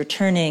soldiers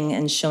returning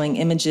and showing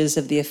images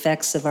of the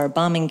effects of our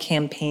bombing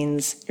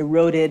campaigns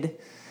eroded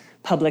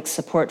public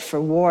support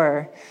for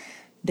war,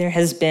 there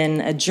has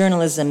been a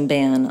journalism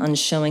ban on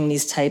showing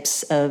these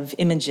types of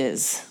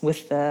images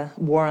with the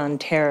war on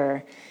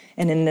terror.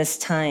 And in this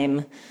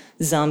time,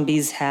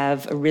 zombies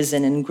have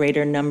arisen in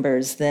greater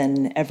numbers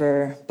than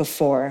ever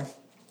before.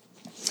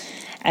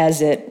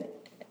 As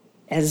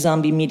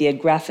zombie media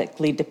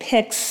graphically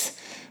depicts,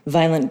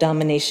 violent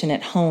domination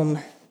at home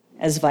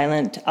as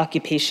violent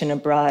occupation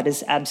abroad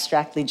is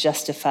abstractly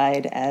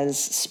justified as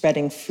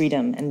spreading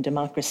freedom and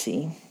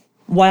democracy.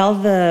 While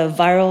the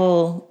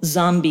viral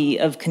zombie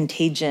of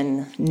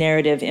contagion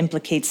narrative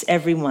implicates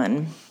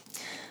everyone,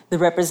 the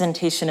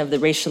representation of the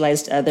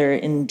racialized other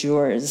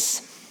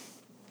endures,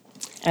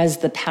 as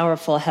the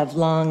powerful have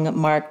long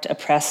marked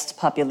oppressed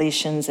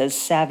populations as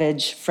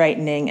savage,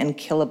 frightening, and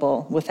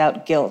killable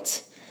without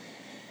guilt.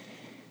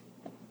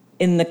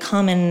 In the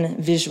common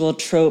visual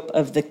trope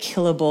of the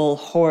killable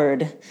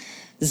horde,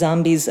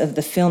 zombies of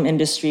the film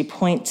industry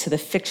point to the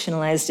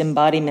fictionalized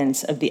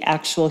embodiment of the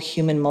actual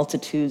human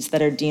multitudes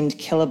that are deemed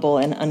killable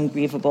and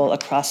ungrievable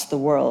across the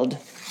world.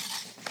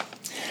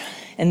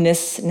 And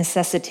this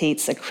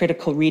necessitates a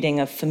critical reading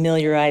of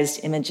familiarized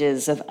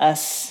images of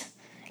us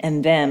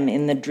and them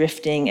in the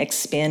drifting,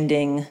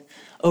 expanding,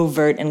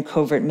 overt and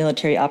covert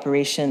military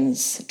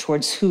operations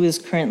towards who is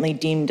currently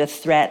deemed a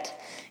threat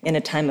in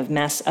a time of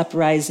mass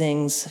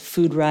uprisings,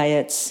 food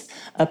riots,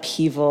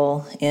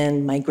 upheaval,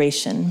 and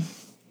migration.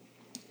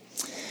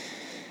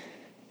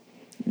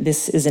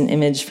 This is an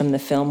image from the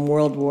film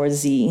World War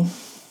Z.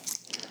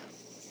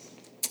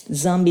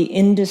 Zombie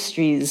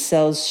Industries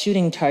sells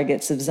shooting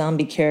targets of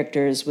zombie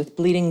characters with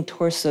bleeding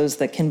torsos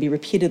that can be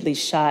repeatedly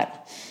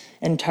shot,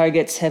 and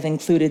targets have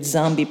included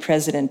zombie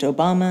President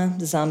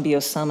Obama, zombie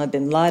Osama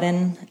bin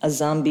Laden, a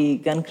zombie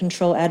gun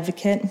control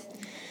advocate.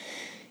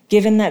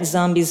 Given that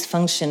zombies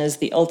function as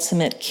the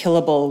ultimate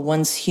killable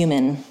once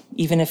human,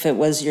 even if it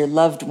was your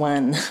loved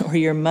one or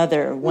your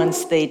mother,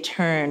 once they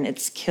turn,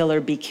 it's kill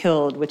or be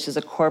killed, which is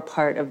a core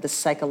part of the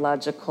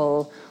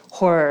psychological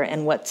horror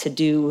and what to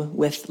do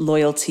with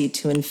loyalty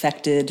to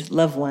infected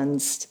loved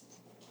ones.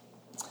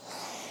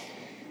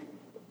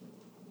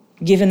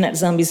 Given that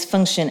zombies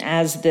function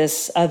as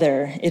this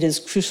other, it is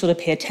crucial to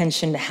pay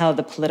attention to how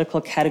the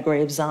political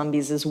category of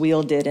zombies is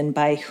wielded and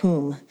by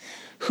whom.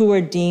 Who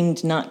are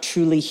deemed not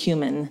truly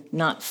human,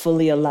 not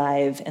fully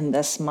alive, and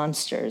thus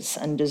monsters,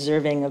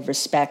 undeserving of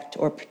respect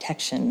or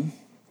protection.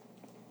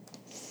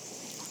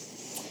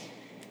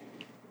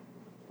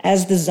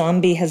 As the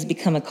zombie has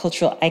become a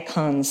cultural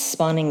icon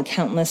spawning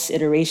countless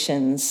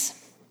iterations,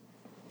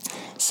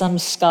 some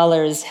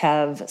scholars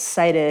have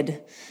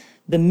cited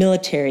the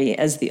military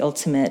as the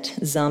ultimate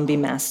zombie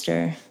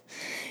master,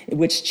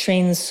 which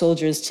trains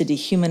soldiers to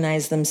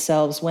dehumanize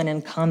themselves when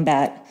in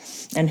combat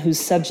and whose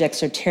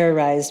subjects are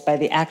terrorized by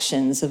the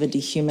actions of a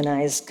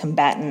dehumanized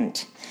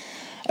combatant.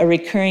 A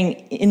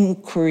recurring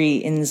inquiry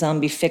in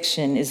zombie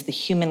fiction is the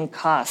human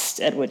cost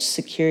at which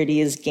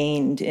security is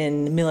gained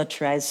in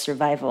militarized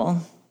survival.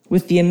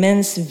 With the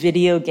immense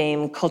video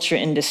game culture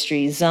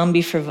industry,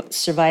 zombie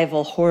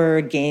survival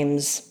horror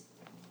games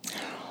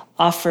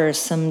offer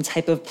some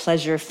type of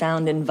pleasure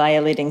found in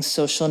violating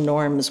social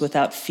norms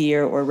without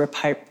fear or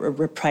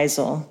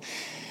reprisal.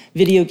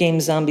 Video game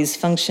zombies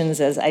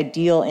functions as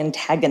ideal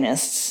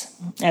antagonists.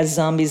 As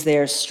zombies, they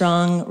are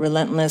strong,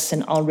 relentless,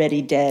 and already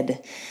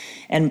dead.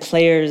 And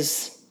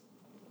players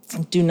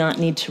do not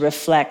need to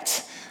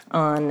reflect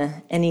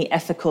on any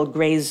ethical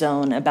gray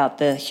zone about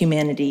the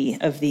humanity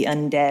of the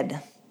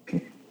undead.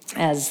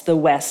 as the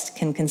West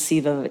can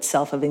conceive of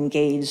itself of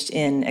engaged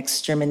in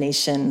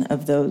extermination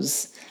of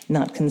those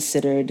not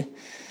considered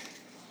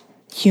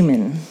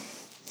human.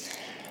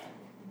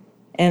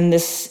 And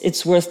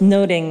it's worth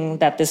noting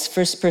that this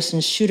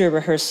first-person shooter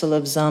rehearsal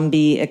of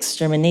zombie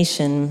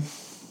extermination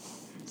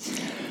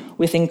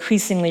with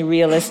increasingly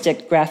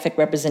realistic graphic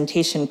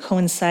representation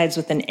coincides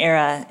with an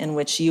era in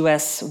which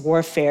US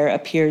warfare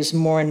appears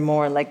more and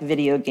more like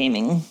video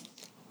gaming.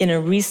 In a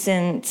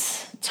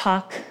recent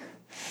talk,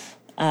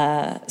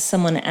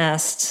 someone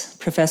asked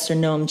Professor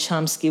Noam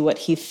Chomsky what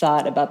he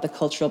thought about the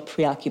cultural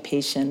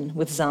preoccupation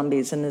with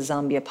zombies and the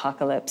zombie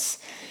apocalypse.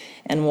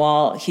 And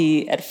while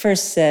he at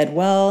first said,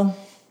 well,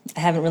 I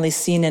haven't really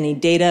seen any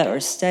data or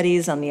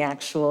studies on the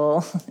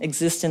actual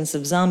existence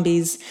of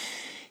zombies,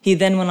 he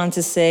then went on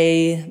to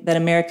say that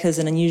America is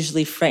an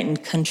unusually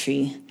frightened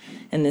country,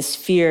 and this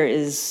fear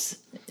is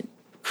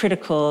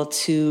critical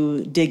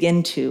to dig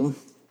into.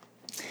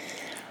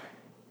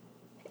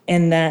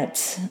 And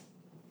that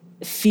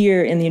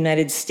fear in the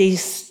United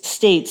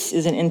States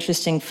is an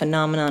interesting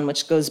phenomenon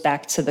which goes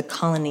back to the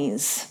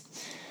colonies,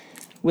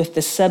 with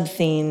the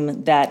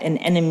sub-theme that an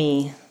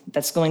enemy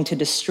that's going to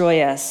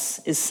destroy us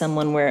is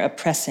someone we're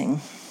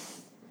oppressing.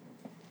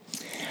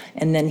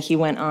 And then he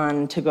went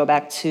on to go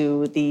back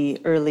to the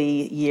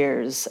early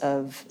years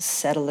of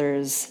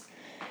settlers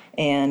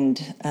and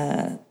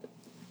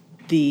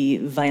the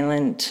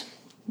violent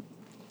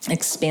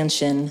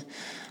expansion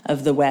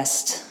of the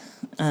West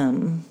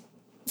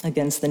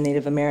against the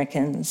Native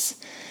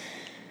Americans.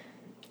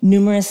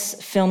 Numerous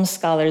film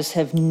scholars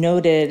have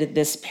noted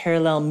this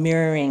parallel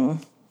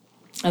mirroring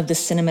of the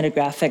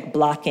cinematographic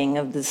blocking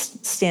of this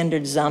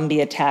standard zombie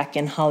attack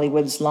in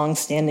Hollywood's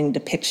longstanding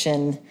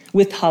depiction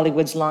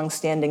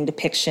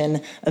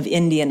of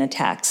Indian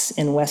attacks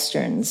in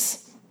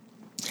Westerns,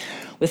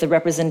 with a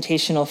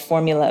representational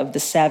formula of the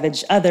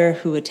savage other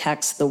who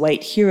attacks the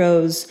white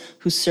heroes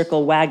who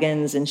circle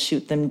wagons and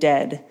shoot them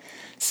dead.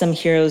 Some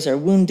heroes are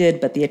wounded,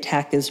 but the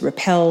attack is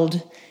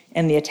repelled,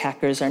 and the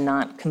attackers are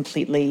not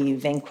completely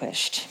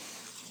vanquished.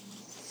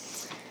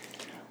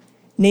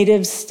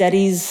 Native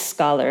studies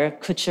scholar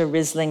Kutcha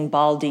Risling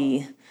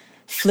Baldi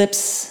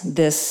flips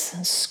this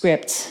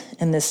script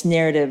and this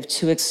narrative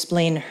to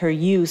explain her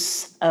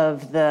use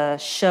of the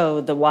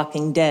show The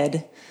Walking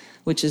Dead,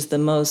 which is the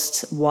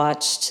most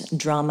watched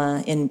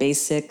drama in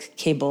basic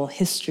cable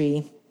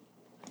history.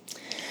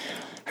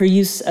 Her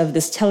use of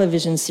this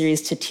television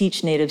series to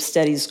teach Native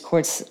studies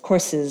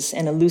courses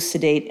and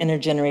elucidate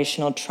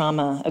intergenerational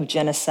trauma of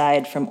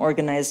genocide from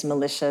organized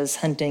militias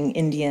hunting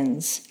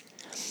Indians.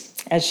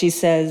 As she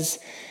says,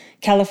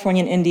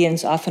 Californian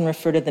Indians often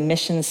refer to the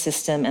mission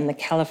system and the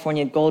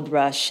California gold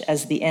rush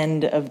as the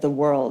end of the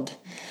world.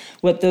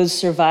 What those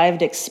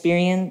survived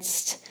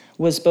experienced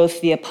was both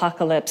the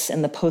apocalypse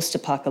and the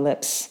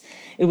post-apocalypse.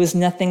 It was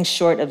nothing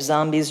short of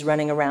zombies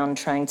running around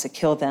trying to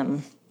kill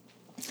them.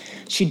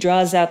 She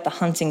draws out the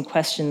haunting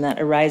question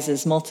that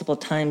arises multiple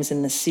times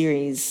in the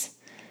series.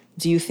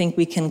 Do you think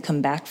we can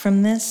come back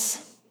from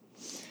this?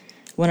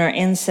 When our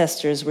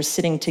ancestors were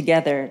sitting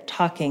together,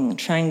 talking,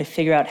 trying to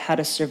figure out how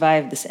to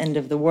survive this end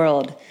of the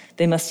world,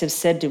 they must have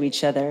said to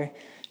each other,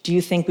 do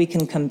you think we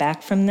can come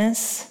back from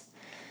this?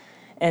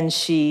 And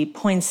she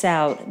points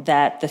out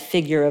that the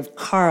figure of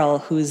Carl,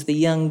 who is the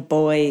young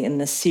boy in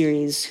the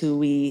series who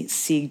we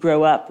see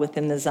grow up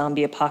within the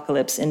zombie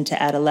apocalypse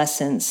into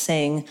adolescence,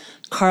 saying,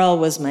 Carl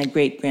was my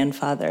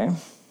great-grandfather.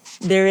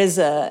 There is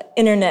an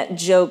internet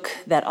joke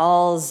that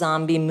all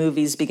zombie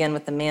movies begin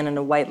with a man in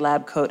a white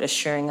lab coat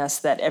assuring us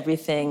that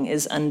everything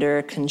is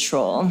under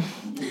control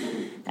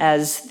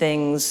as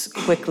things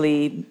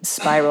quickly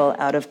spiral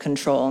out of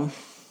control.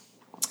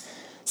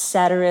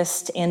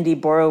 Satirist Andy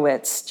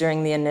Borowitz,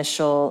 during the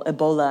initial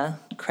Ebola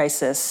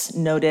crisis,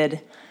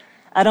 noted,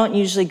 I don't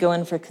usually go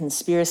in for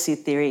conspiracy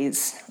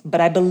theories,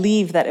 but I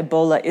believe that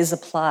Ebola is a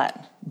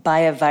plot by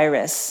a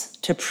virus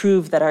to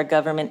prove that our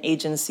government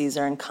agencies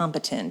are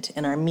incompetent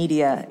and our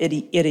media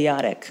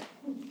idiotic.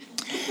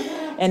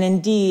 And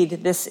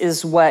indeed, this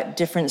is what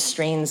different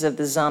strains of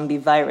the zombie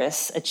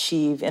virus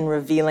achieve in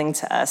revealing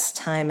to us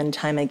time and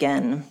time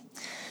again.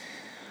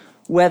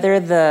 Whether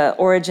the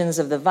origins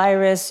of the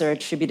virus are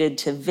attributed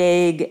to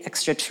vague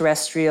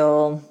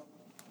extraterrestrial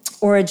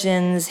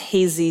origins,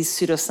 hazy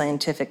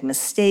pseudoscientific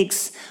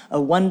mistakes, a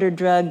wonder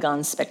drug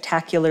gone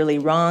spectacularly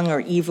wrong,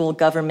 or evil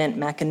government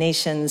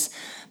machinations,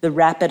 the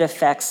rapid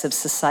effects of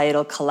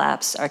societal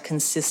collapse are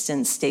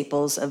consistent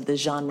staples of the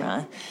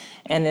genre.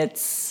 And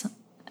it's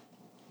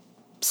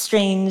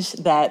strange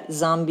that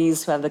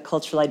zombies who have the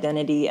cultural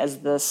identity as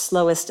the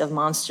slowest of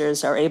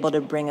monsters are able to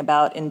bring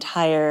about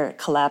entire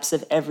collapse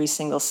of every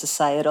single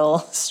societal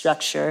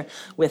structure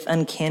with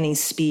uncanny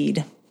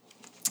speed.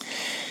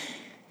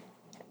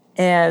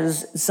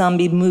 As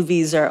zombie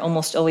movies are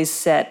almost always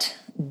set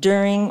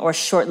during or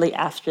shortly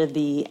after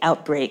the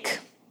outbreak,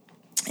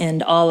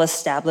 and all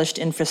established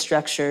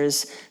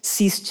infrastructures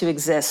cease to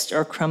exist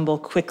or crumble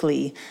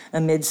quickly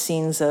amid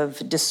scenes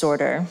of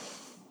disorder.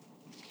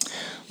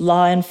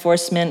 Law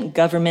enforcement,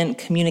 government,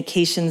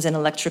 communications, and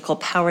electrical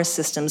power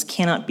systems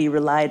cannot be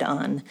relied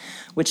on,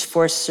 which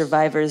force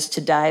survivors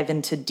to dive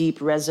into deep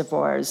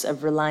reservoirs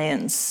of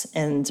reliance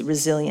and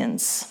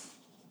resilience.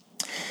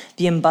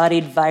 The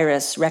embodied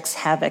virus wreaks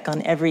havoc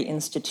on every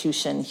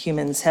institution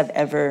humans have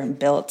ever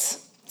built.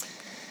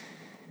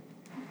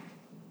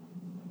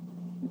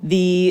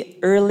 The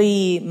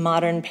early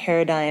modern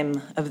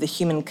paradigm of the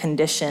human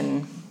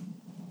condition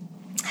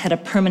had a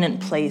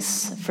permanent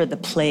place for the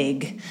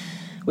plague,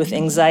 with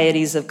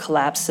anxieties of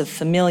collapse of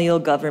familial,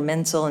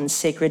 governmental, and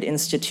sacred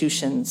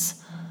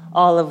institutions,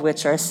 all of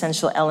which are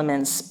essential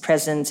elements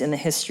present in the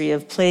history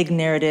of plague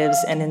narratives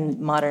and in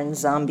modern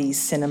zombie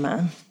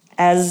cinema.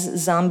 As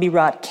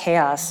zombie-wrought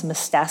chaos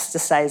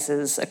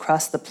metastasizes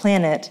across the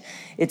planet,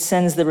 it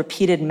sends the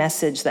repeated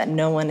message that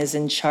no one is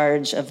in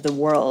charge of the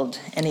world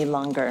any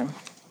longer.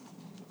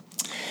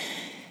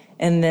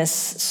 And this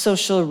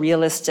social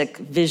realistic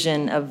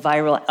vision of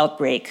viral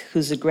outbreak,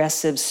 whose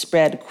aggressive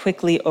spread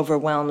quickly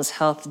overwhelms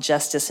health,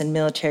 justice, and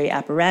military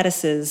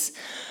apparatuses,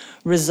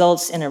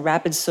 results in a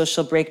rapid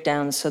social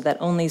breakdown so that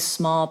only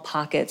small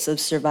pockets of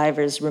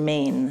survivors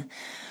remain,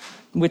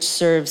 which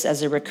serves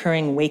as a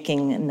recurring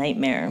waking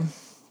nightmare.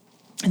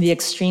 The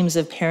extremes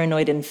of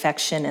paranoid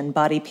infection and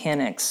body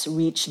panics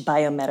reach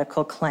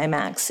biomedical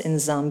climax in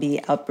zombie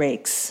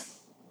outbreaks.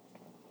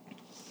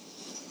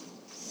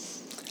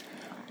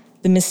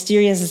 The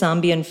mysterious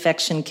zombie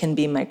infection can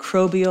be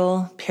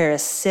microbial,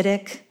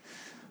 parasitic,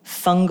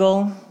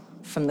 fungal,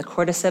 from the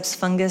cordyceps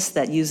fungus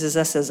that uses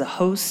us as a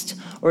host,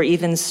 or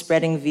even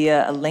spreading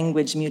via a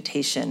language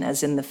mutation,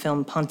 as in the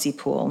film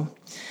Pontypool.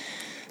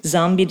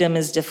 Zombiedom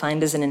is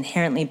defined as an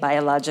inherently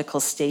biological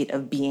state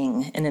of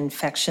being, an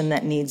infection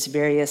that needs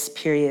various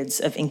periods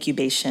of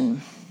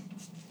incubation.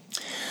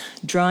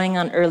 Drawing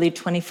on early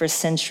 21st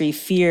century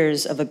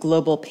fears of a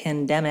global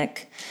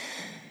pandemic,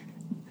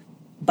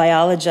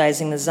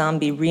 biologizing the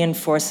zombie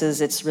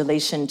reinforces its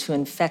relation to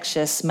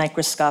infectious,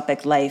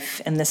 microscopic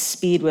life and the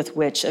speed with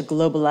which a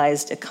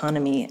globalized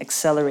economy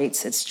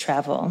accelerates its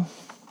travel.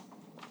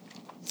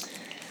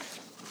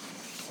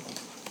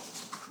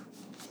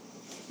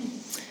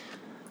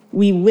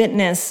 We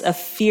witness a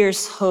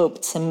fierce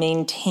hope to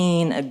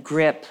maintain a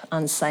grip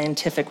on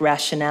scientific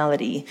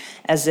rationality,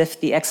 as if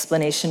the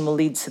explanation will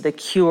lead to the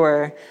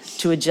cure,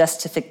 to a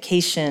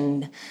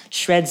justification,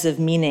 shreds of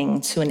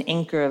meaning, to an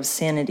anchor of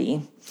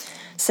sanity.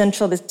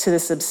 Central to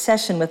this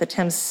obsession with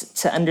attempts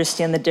to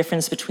understand the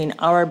difference between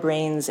our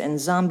brains and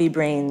zombie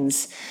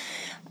brains,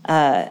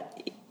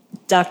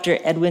 Dr.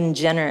 Edwin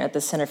Jenner at the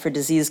Center for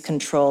Disease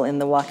Control in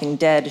The Walking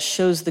Dead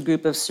shows the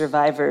group of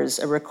survivors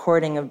a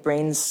recording of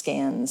brain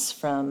scans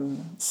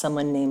from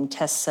someone named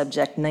Test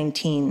Subject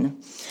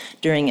 19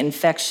 during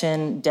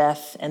infection,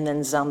 death, and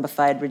then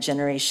zombified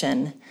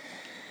regeneration.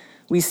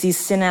 We see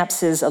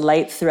synapses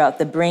alight throughout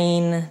the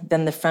brain,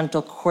 then the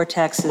frontal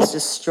cortex is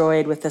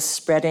destroyed with a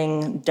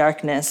spreading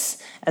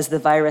darkness as the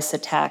virus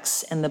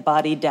attacks and the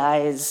body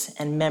dies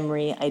and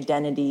memory,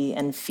 identity,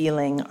 and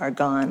feeling are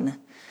gone,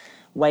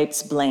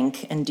 wipes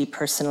blank and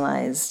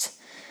depersonalized.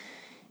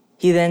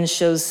 He then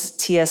shows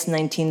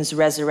TS19's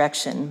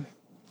resurrection.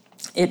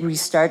 It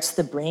restarts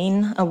the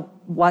brain, a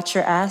watcher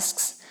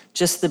asks.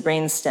 Just the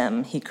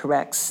brainstem, he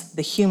corrects.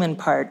 The human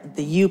part,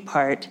 the you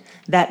part,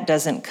 that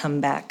doesn't come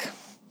back.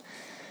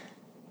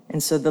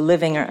 And so the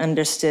living are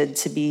understood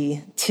to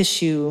be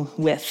tissue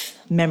with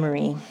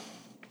memory.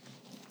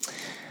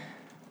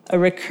 A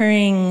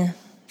recurring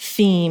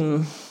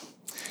theme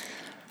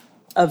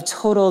of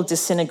total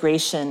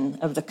disintegration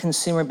of the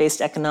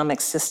consumer-based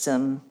economic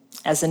system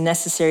as a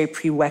necessary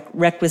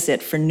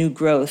prerequisite for new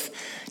growth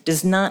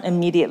does not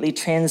immediately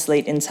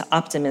translate into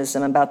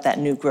optimism about that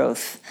new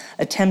growth.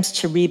 Attempts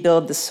to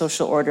rebuild the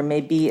social order may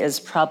be as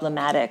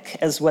problematic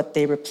as what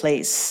they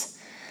replace.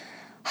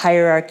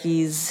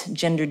 Hierarchies,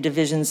 gender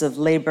divisions of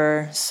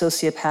labor,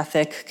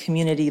 sociopathic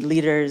community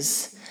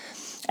leaders.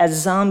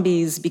 As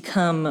zombies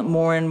become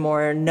more and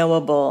more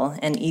knowable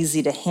and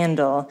easy to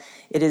handle,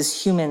 it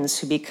is humans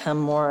who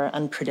become more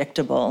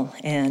unpredictable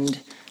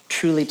and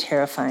truly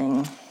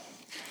terrifying.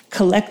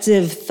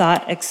 Collective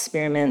thought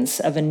experiments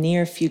of a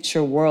near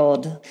future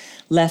world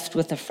left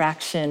with a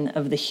fraction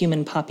of the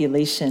human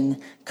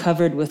population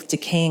covered with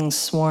decaying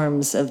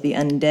swarms of the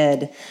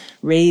undead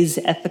raise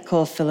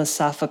ethical,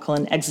 philosophical,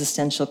 and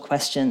existential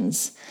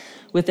questions.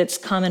 With its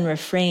common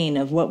refrain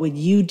of what would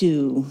you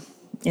do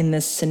in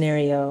this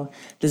scenario,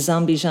 the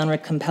zombie genre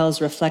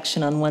compels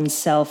reflection on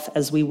oneself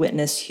as we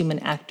witness human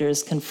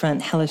actors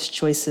confront hellish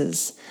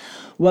choices.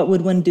 What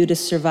would one do to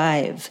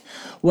survive?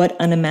 What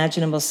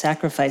unimaginable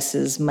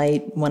sacrifices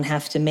might one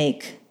have to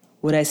make?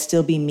 Would I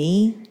still be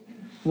me?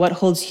 What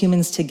holds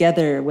humans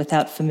together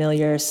without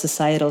familiar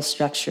societal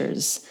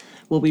structures?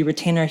 Will we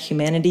retain our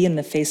humanity in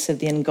the face of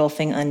the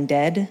engulfing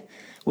undead?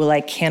 Will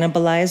I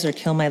cannibalize or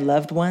kill my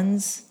loved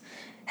ones?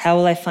 How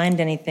will I find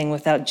anything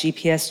without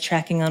GPS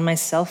tracking on my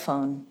cell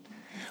phone?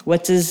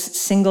 What does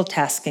single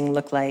tasking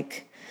look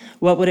like?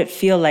 What would it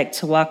feel like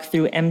to walk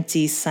through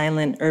empty,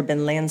 silent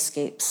urban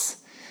landscapes?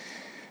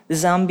 The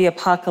zombie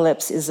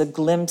apocalypse is a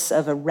glimpse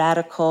of a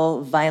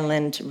radical,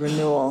 violent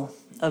renewal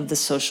of the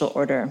social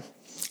order,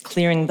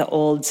 clearing the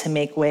old to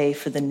make way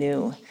for the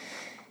new.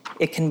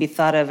 It can be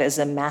thought of as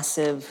a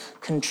massive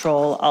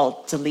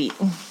Control-Alt-Delete.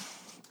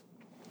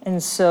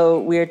 And so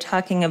we're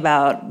talking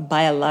about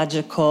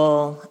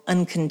biological,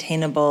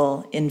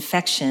 uncontainable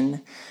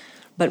infection,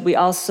 but we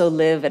also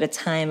live at a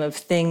time of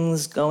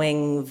things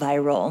going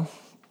viral.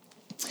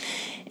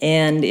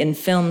 And in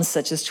films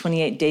such as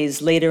 28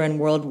 Days Later and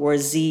World War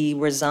Z,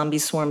 where zombie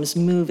swarms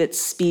move at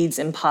speeds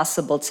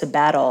impossible to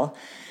battle,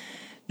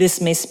 this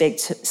may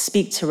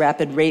speak to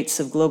rapid rates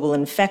of global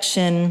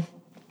infection,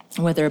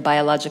 whether a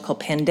biological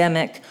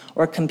pandemic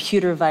or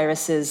computer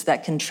viruses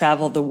that can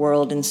travel the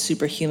world in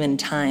superhuman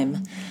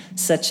time,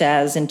 such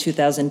as in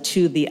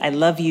 2002, the I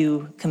Love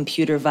You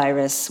computer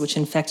virus, which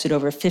infected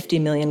over 50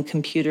 million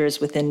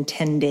computers within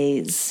 10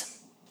 days.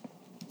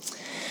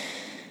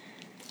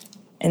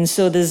 And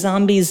so the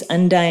zombie's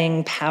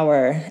undying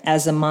power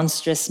as a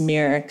monstrous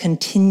mirror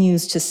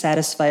continues to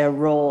satisfy a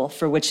role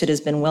for which it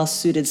has been well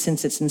suited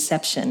since its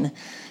inception,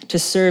 to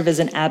serve as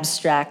an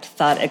abstract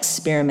thought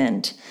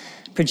experiment,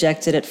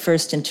 projected at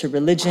first into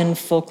religion,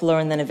 folklore,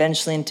 and then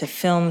eventually into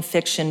film,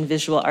 fiction,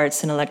 visual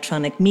arts, and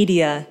electronic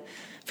media,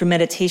 for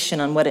meditation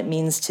on what it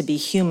means to be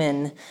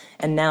human,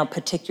 and now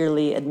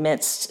particularly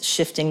amidst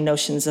shifting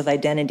notions of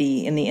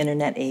identity in the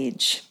internet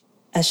age.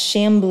 A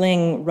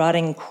shambling,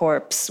 rotting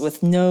corpse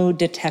with no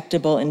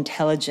detectable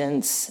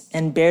intelligence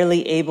and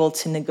barely able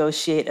to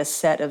negotiate a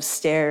set of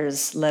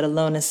stairs, let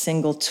alone a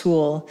single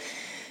tool,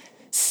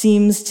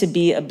 seems to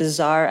be a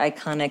bizarre,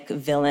 iconic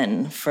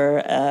villain for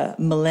a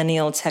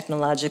millennial,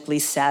 technologically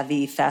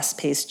savvy,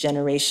 fast-paced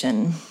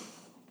generation.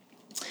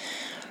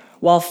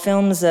 While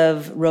films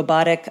of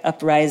robotic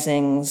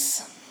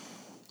uprisings,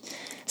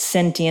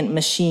 sentient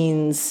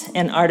machines,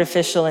 and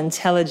artificial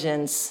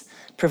intelligence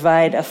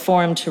provide a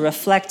forum to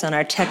reflect on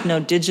our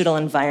techno-digital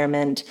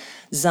environment,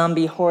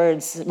 zombie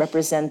hordes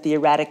represent the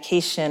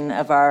eradication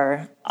of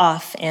our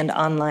off- and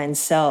online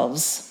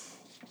selves.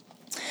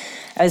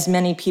 As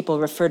many people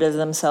refer to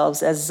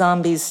themselves as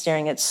zombies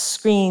staring at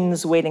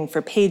screens, waiting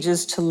for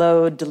pages to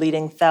load,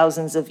 deleting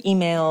thousands of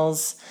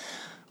emails,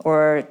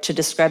 or to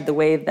describe the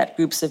way that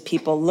groups of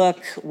people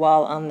look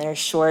while on their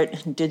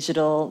short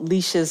digital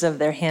leashes of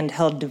their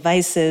handheld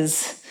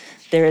devices,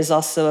 there is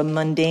also a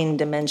mundane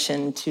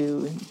dimension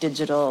to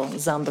digital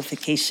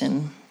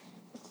zombification.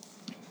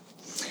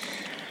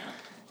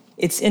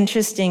 It's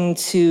interesting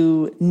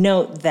to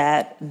note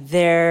that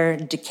their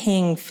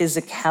decaying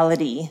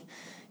physicality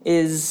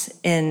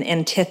is an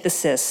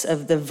antithesis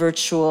of the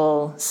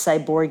virtual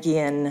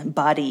cyborgian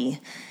body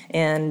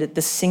and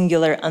the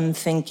singular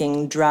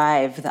unthinking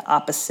drive, the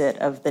opposite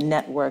of the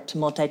networked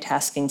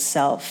multitasking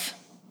self.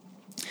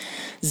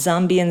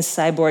 Zombie and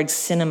cyborg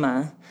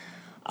cinema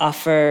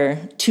offer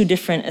two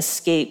different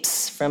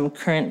escapes from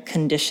current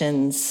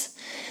conditions: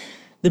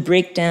 the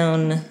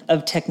breakdown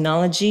of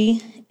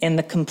technology and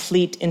the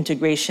complete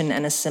integration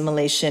and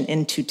assimilation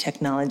into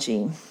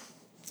technology.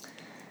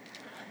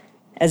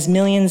 As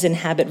millions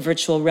inhabit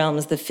virtual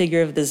realms, the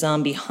figure of the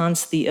zombie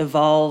haunts the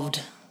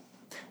evolved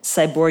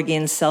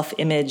cyborgian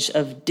self-image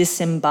of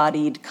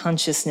disembodied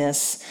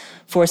consciousness,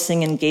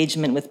 forcing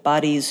engagement with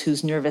bodies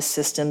whose nervous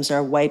systems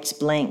are wiped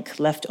blank,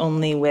 left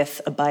only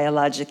with a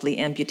biologically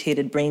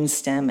amputated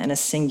brainstem and a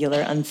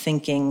singular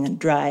unthinking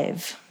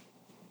drive.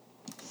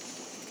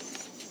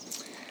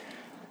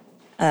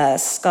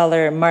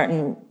 Scholar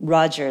Martin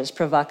Rogers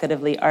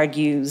provocatively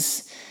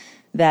argues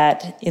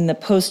that in the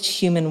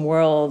post-human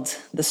world,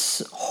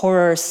 the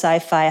horror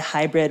sci-fi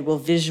hybrid will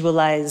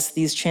visualize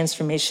these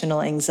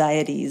transformational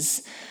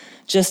anxieties.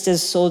 Just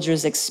as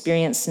soldiers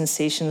experience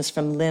sensations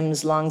from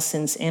limbs long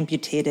since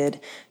amputated,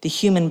 the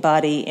human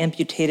body,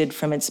 amputated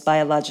from its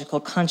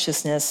biological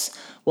consciousness,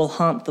 will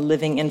haunt the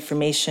living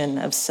information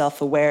of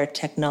self-aware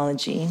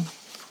technology.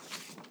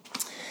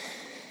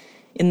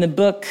 In the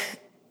book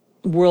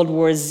World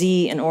War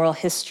Z, An Oral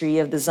History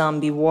of the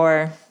Zombie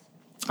War,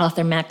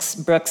 author Max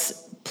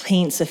Brooks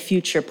paints a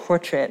future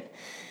portrait.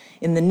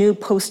 In the new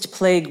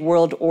post-plague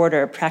world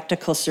order,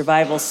 practical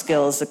survival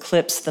skills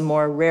eclipse the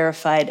more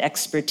rarefied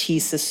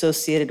expertise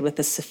associated with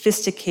a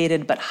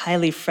sophisticated but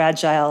highly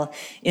fragile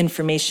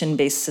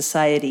information-based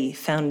society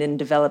found in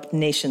developed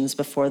nations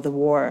before the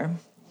war.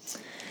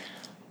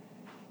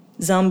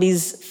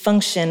 Zombies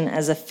function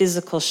as a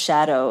physical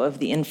shadow of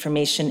the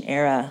information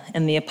era,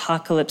 and the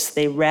apocalypse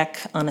they wreak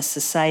on a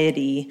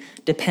society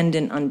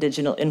dependent on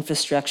digital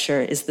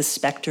infrastructure is the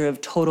specter of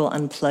total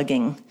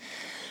unplugging.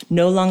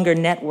 No longer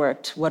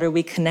networked, what are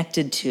we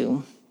connected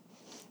to?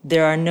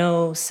 There are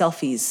no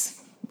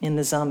selfies in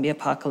the zombie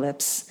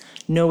apocalypse,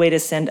 no way to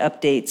send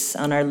updates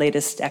on our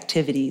latest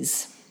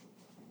activities.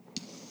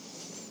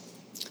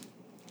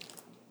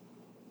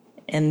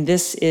 And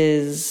this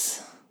is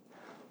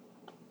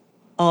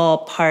all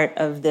part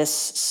of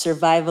this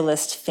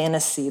survivalist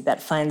fantasy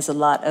that finds a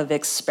lot of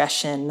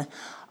expression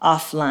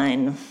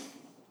offline.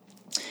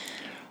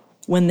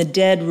 When the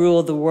dead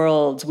rule the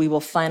world, we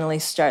will finally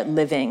start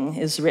living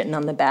is written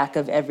on the back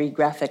of every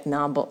graphic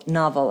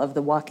novel of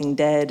the Walking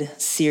Dead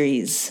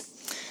series,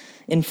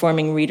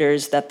 informing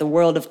readers that the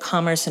world of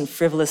commerce and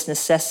frivolous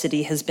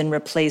necessity has been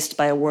replaced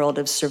by a world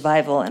of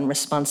survival and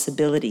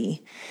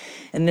responsibility.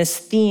 And this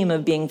theme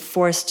of being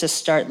forced to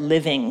start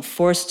living,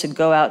 forced to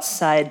go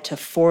outside to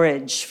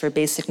forage for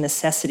basic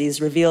necessities,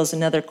 reveals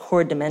another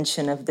core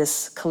dimension of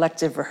this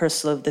collective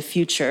rehearsal of the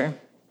future.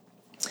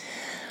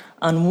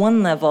 On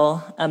one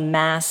level, a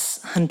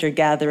mass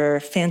hunter-gatherer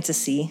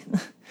fantasy,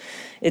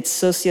 its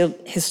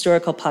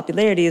socio-historical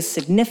popularity is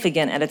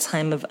significant at a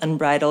time of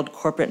unbridled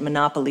corporate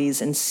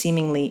monopolies and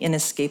seemingly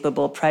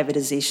inescapable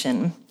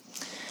privatization.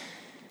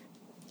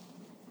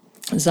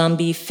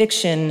 Zombie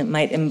fiction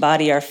might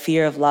embody our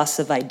fear of loss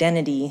of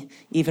identity,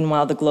 even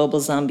while the global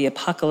zombie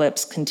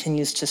apocalypse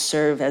continues to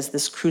serve as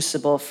this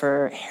crucible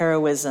for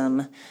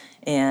heroism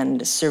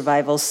and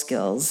survival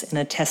skills and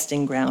a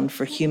testing ground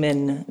for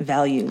human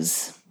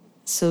values.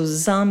 So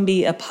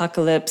zombie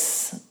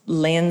apocalypse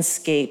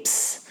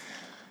landscapes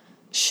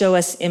show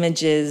us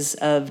images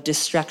of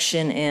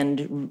destruction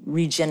and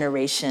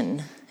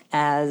regeneration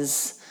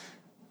as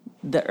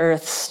the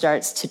earth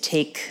starts to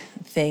take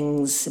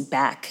things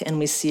back and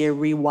we see a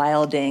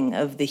rewilding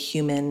of the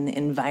human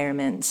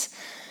environment,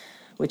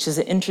 which is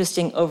an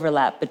interesting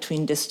overlap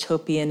between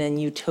dystopian and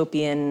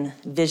utopian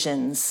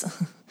visions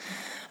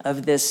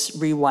of this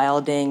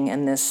rewilding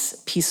and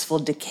this peaceful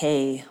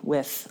decay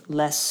with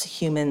less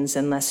humans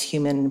and less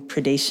human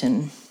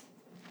predation.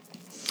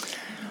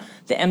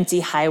 The empty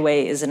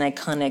highway is an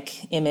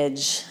iconic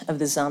image of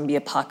the zombie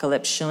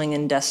apocalypse, showing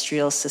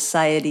industrial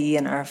society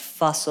and our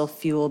fossil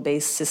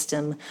fuel-based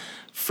system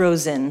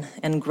frozen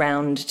and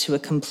ground to a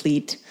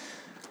complete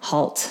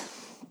halt.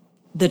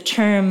 The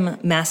term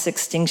mass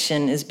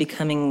extinction is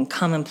becoming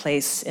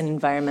commonplace in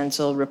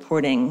environmental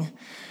reporting,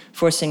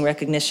 forcing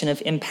recognition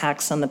of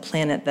impacts on the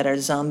planet that our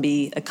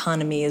zombie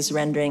economy is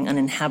rendering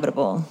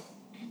uninhabitable.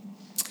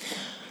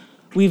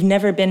 We've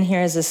never been here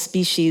as a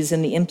species,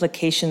 and the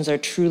implications are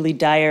truly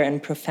dire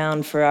and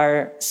profound for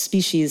our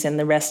species and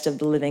the rest of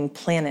the living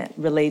planet,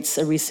 relates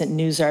a recent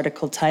news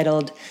article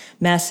titled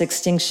 "Mass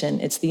Extinction,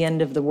 It's the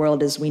End of the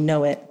World as We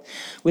Know It,"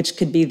 which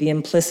could be the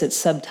implicit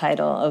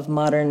subtitle of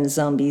modern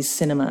zombie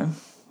cinema.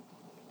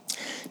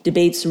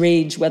 Debates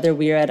rage whether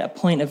we are at a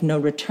point of no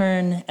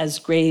return, as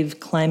grave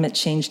climate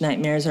change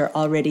nightmares are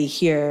already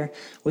here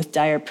with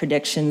dire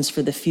predictions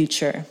for the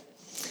future.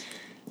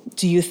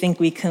 Do you think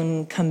we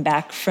can come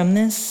back from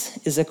this?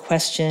 Is a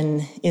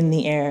question in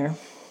the air.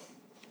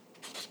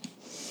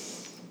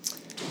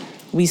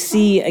 We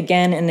see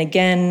again and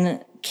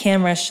again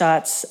camera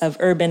shots of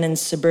urban and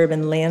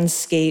suburban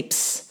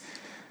landscapes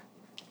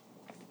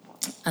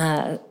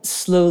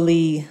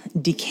slowly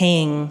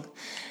decaying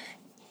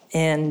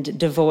and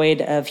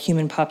devoid of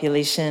human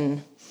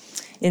population.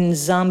 In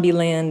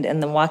Zombieland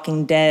and The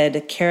Walking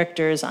Dead,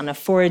 characters on a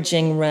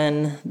foraging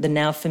run, the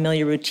now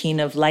familiar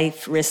routine of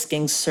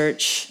life-risking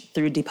search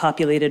through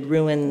depopulated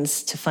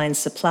ruins to find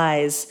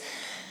supplies,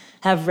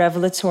 have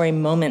revelatory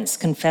moments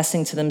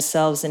confessing to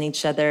themselves and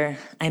each other,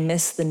 "I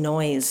miss the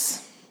noise."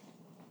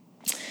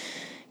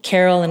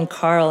 Carol and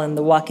Carl in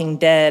The Walking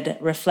Dead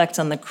reflect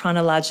on the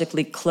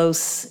chronologically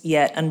close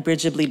yet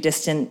unbridgeably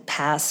distant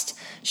past,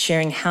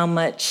 sharing how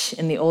much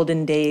in the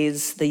olden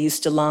days they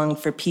used to long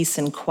for peace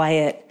and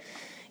quiet.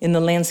 In the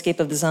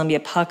landscape of the zombie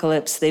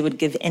apocalypse, they would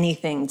give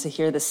anything to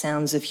hear the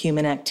sounds of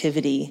human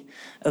activity,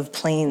 of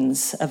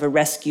planes, of a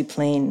rescue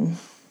plane.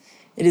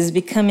 It is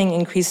becoming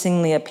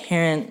increasingly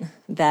apparent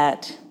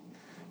that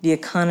the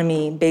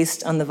economy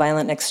based on the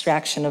violent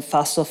extraction of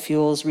fossil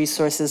fuels,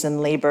 resources, and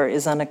labor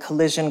is on a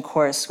collision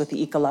course with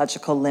the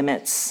ecological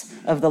limits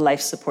of the life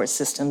support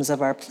systems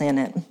of our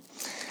planet.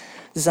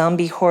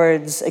 Zombie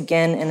hordes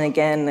again and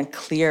again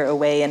clear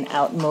away an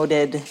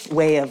outmoded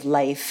way of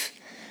life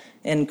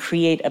and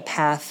create a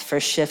path for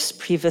shifts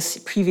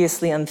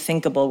previously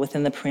unthinkable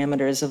within the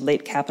parameters of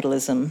late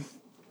capitalism.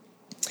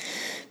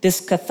 This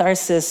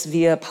catharsis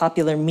via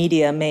popular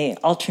media may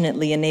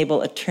alternately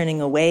enable a turning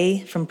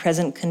away from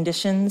present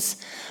conditions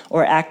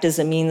or act as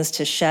a means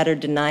to shatter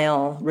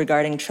denial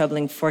regarding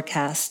troubling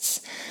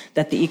forecasts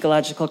that the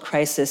ecological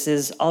crisis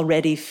is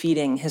already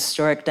feeding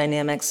historic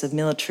dynamics of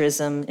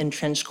militarism,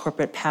 entrenched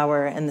corporate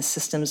power, and the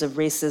systems of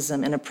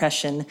racism and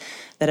oppression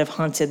that have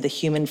haunted the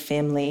human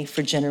family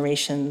for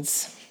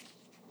generations.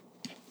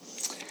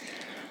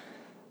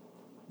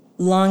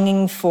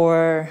 Longing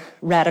for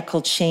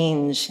radical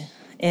change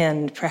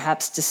and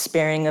perhaps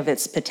despairing of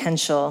its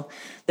potential,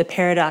 the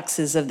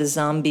paradoxes of the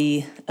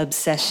zombie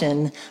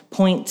obsession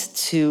point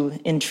to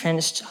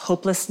entrenched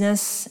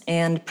hopelessness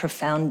and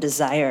profound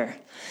desire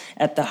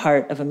at the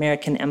heart of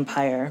American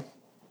empire.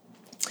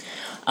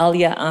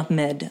 Alia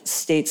Ahmed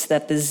states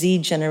that the Z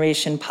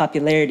generation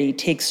popularity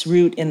takes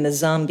root in the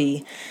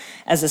zombie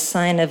as a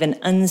sign of an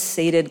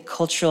unsated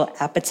cultural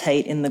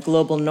appetite in the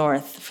global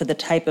north for the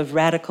type of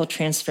radical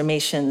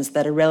transformations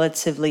that a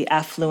relatively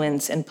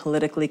affluent and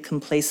politically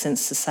complacent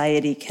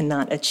society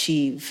cannot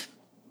achieve.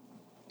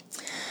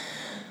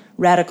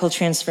 Radical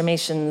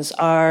transformations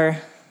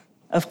are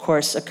of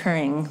course,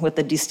 occurring with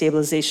the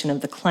destabilization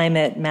of the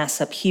climate, mass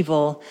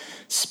upheaval,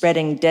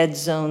 spreading dead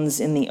zones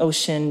in the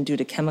ocean due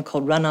to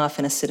chemical runoff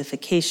and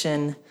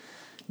acidification,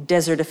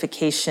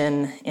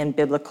 desertification, and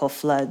biblical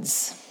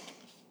floods.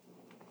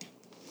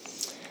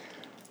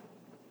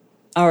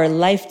 Our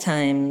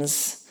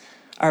lifetimes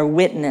are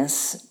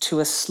witness to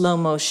a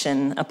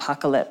slow-motion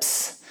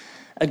apocalypse,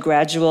 a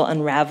gradual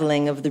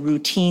unraveling of the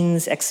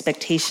routines,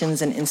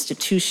 expectations, and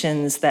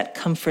institutions that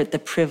comfort the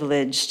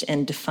privileged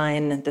and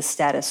define the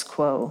status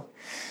quo,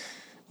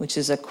 which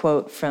is a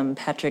quote from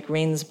Patrick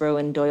Rainsborough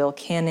and Doyle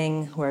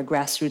Canning, who are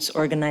grassroots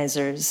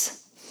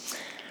organizers.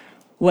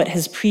 What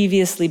has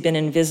previously been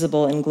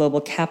invisible in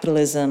global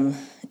capitalism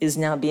is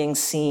now being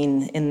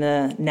seen in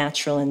the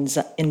natural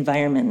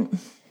environment.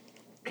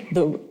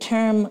 The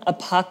term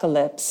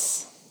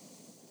apocalypse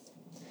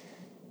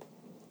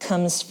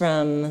comes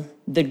from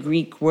the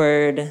Greek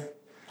word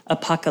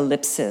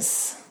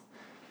apocalypsis,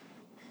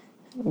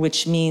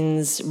 which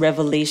means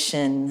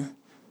revelation,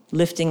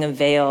 lifting a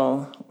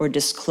veil, or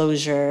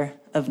disclosure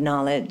of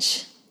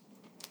knowledge,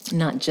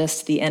 not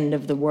just the end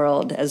of the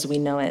world as we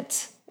know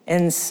it.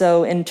 And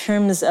so in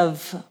terms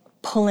of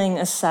pulling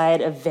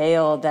aside a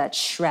veil that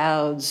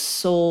shrouds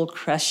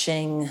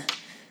soul-crushing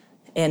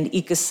and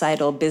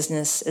ecocidal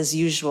business as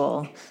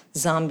usual,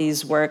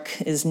 Zombies'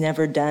 work is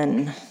never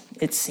done,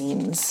 it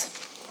seems.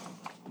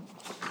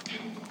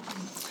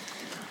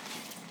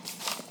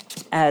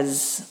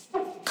 As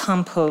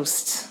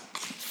compost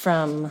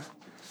from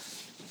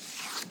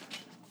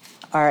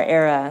our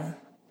era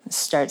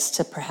starts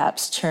to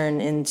perhaps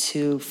turn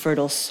into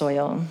fertile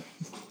soil.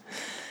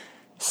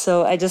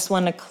 So I just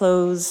want to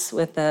close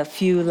with a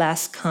few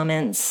last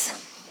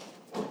comments,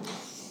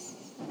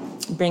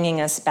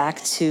 bringing us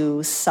back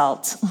to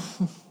SALT.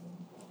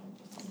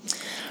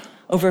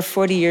 Over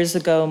 40 years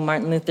ago,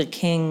 Martin Luther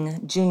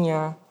King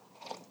Jr.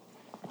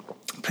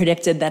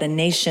 predicted that a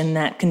nation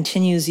that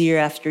continues year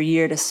after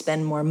year to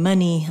spend more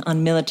money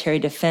on military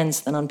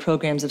defense than on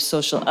programs of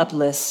social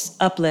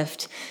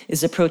uplift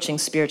is approaching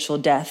spiritual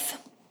death.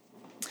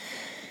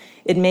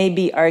 It may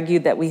be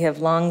argued that we have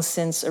long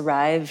since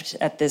arrived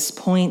at this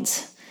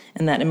point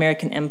and that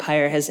American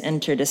empire has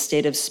entered a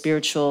state of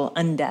spiritual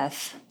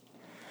undeath.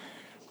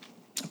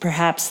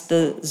 Perhaps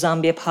the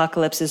zombie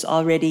apocalypse is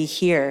already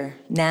here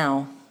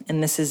now,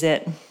 and this is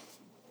it.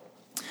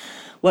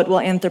 What will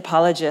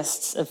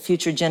anthropologists of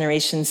future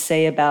generations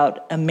say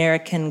about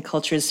American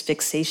culture's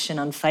fixation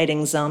on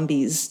fighting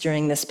zombies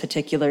during this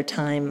particular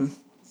time?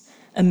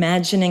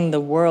 Imagining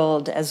the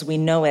world as we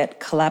know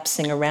it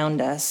collapsing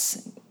around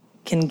us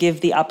can give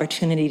the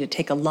opportunity to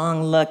take a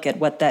long look at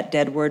what that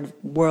dead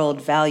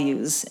world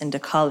values and to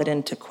call it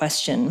into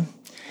question.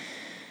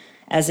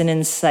 As an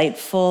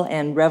insightful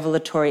and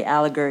revelatory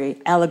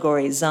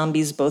allegory,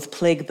 zombies both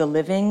plague the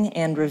living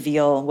and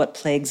reveal what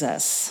plagues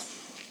us.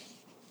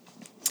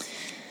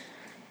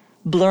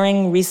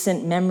 Blurring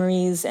recent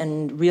memories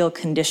and real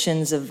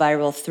conditions of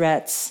viral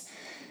threats,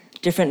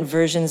 different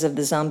versions of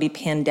the zombie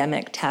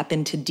pandemic tap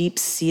into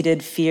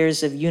deep-seated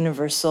fears of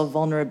universal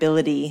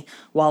vulnerability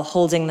while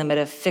holding them at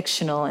a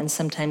fictional and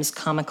sometimes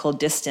comical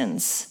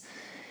distance.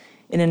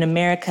 In an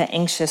America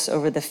anxious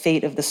over the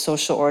fate of the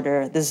social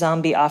order, the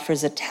zombie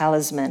offers a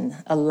talisman,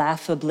 a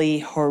laughably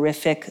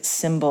horrific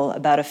symbol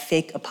about a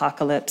fake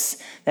apocalypse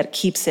that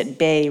keeps at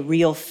bay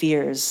real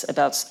fears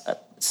about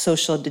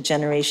social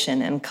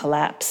degeneration and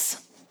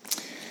collapse.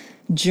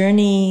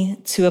 Journey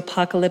to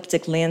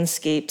apocalyptic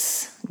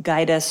landscapes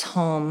guide us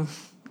home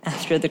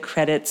after the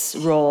credits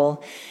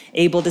roll,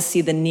 able to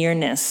see the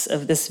nearness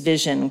of this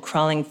vision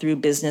crawling through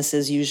business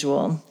as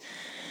usual.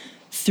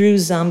 Through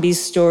zombie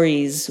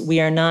stories,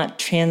 we are not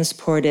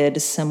transported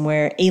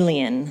somewhere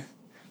alien.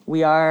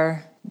 We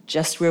are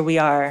just where we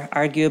are,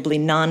 arguably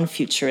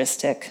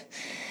non-futuristic.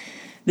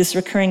 This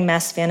recurring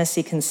mass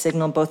fantasy can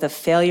signal both a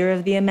failure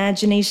of the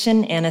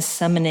imagination and a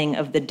summoning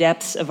of the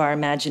depths of our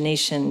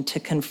imagination to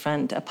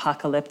confront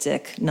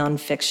apocalyptic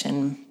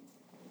nonfiction.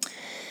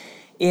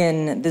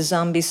 In the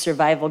Zombie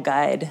Survival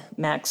Guide,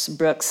 Max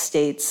Brooks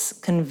states,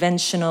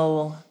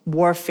 conventional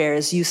warfare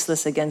is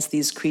useless against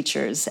these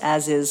creatures,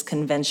 as is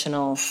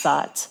conventional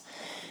thought.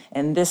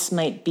 And this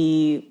might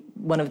be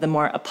one of the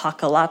more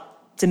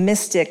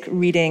optimistic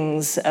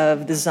readings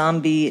of the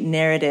zombie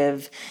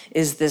narrative,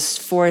 is this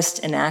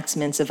forced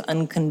enactment of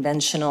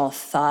unconventional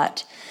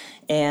thought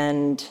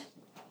and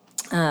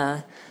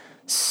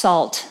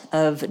salt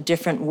of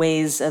different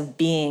ways of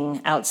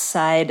being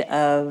outside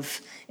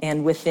of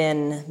and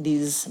within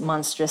these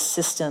monstrous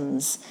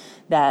systems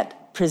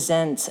that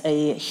present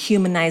a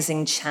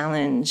humanizing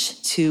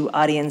challenge to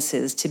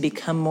audiences to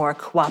become more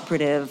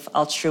cooperative,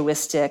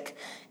 altruistic,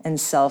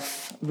 and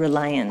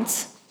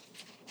self-reliant.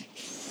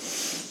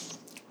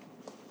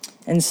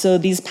 And so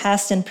these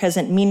past and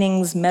present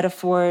meanings,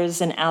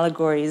 metaphors, and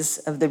allegories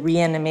of the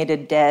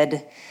reanimated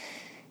dead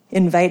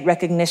invite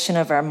recognition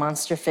of our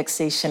monster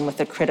fixation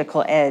with a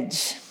critical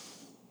edge.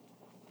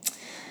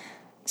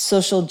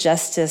 Social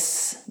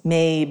justice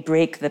may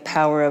break the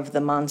power of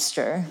the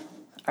monster,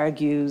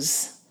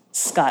 argues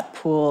Scott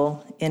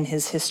Poole in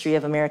his History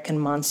of American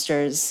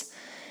Monsters.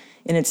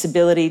 in its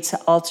ability to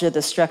alter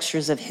the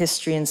structures of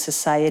history and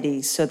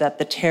society so that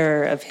the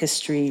terror of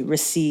history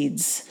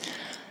recedes.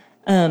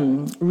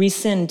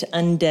 Recent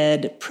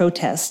undead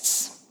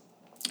protests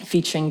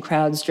featuring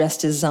crowds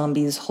dressed as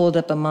zombies hold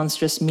up a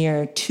monstrous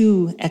mirror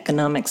to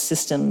economic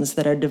systems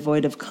that are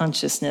devoid of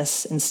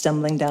consciousness and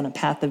stumbling down a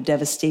path of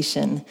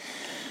devastation.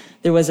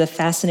 There was a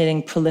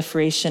fascinating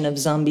proliferation of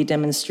zombie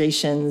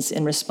demonstrations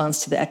in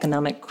response to the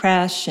economic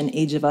crash and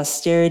age of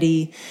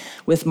austerity,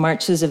 with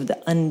marches of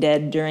the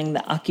undead during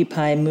the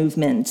Occupy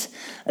movement,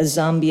 a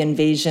zombie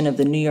invasion of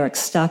the New York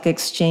Stock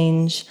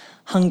Exchange,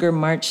 hunger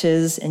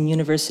marches, and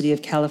University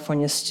of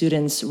California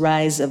students'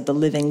 rise of the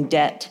living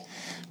debt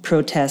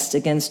protest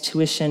against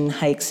tuition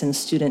hikes and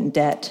student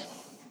debt.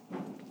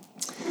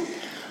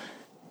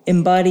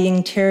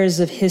 Embodying terrors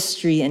of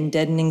history and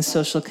deadening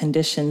social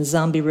conditions,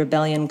 Zombie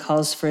Rebellion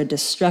calls for a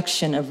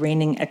destruction of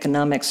reigning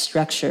economic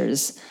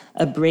structures,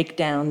 a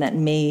breakdown that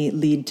may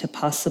lead to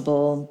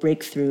possible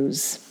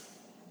breakthroughs.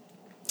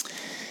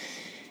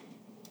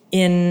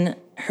 In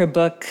her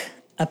book,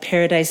 A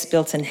Paradise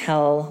Built in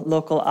Hell,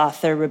 local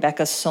author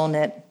Rebecca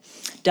Solnit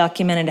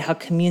documented how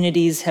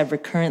communities have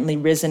recurrently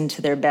risen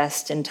to their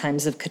best in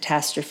times of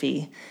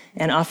catastrophe,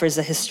 and offers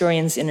a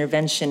historian's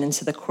intervention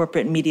into the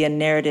corporate media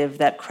narrative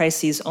that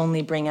crises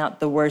only bring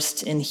out the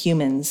worst in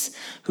humans,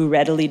 who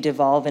readily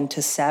devolve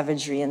into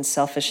savagery and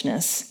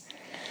selfishness.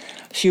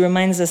 She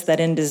reminds us that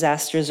in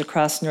disasters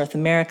across North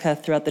America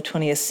throughout the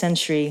 20th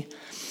century,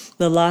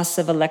 the loss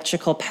of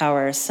electrical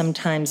power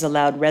sometimes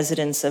allowed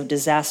residents of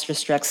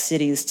disaster-struck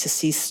cities to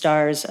see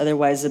stars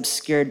otherwise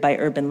obscured by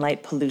urban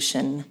light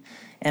pollution,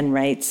 and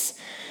writes,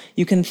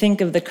 "You can think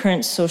of the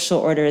current social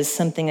order as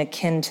something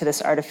akin to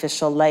this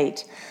artificial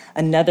light,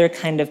 another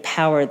kind of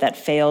power that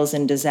fails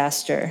in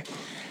disaster.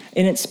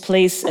 In its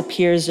place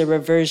appears a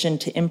reversion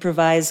to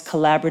improvised,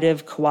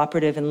 collaborative,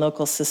 cooperative, and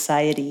local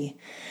society.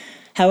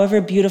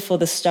 However beautiful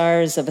the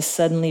stars of a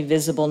suddenly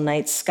visible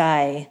night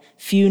sky,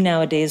 few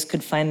nowadays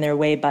could find their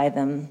way by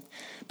them.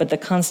 But the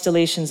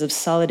constellations of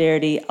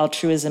solidarity,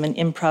 altruism, and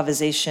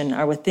improvisation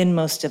are within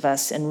most of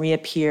us and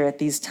reappear at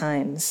these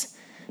times.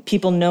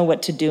 People know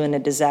what to do in a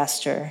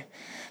disaster.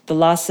 The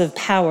loss of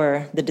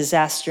power, the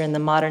disaster in the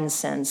modern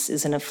sense,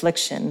 is an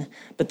affliction,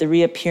 but the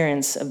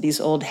reappearance of these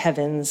old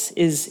heavens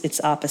is its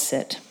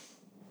opposite."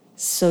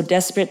 So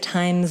desperate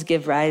times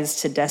give rise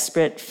to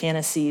desperate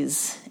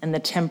fantasies, and the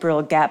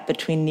temporal gap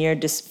between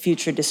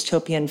near-future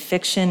dystopian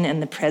fiction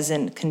and the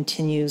present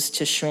continues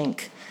to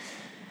shrink.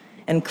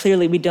 And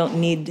clearly, we don't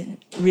need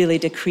really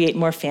to create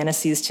more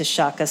fantasies to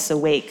shock us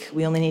awake.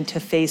 We only need to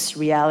face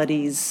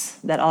realities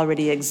that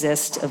already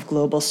exist of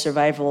global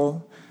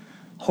survival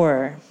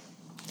horror.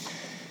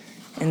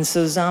 And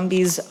so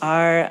zombies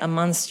are a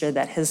monster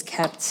that has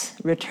kept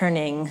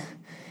returning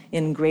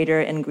in greater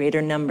and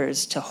greater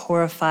numbers to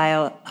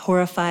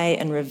horrify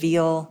and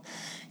reveal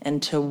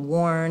and to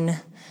warn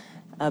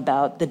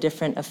about the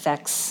different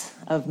effects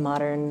of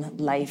modern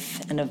life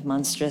and of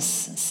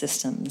monstrous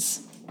systems.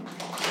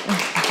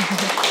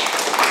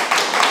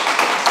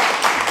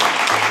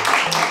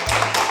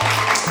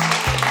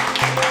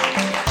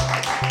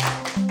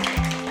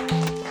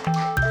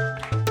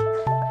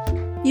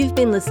 You've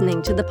been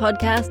listening to the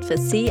podcast for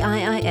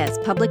CIIS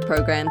Public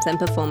Programs and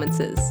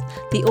Performances.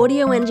 The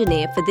audio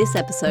engineer for this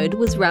episode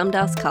was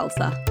Ramdas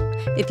Khalsa.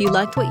 If you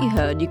liked what you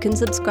heard, you can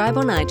subscribe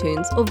on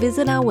iTunes or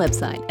visit our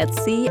website at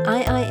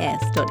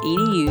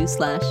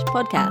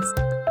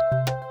ciis.edu/podcast.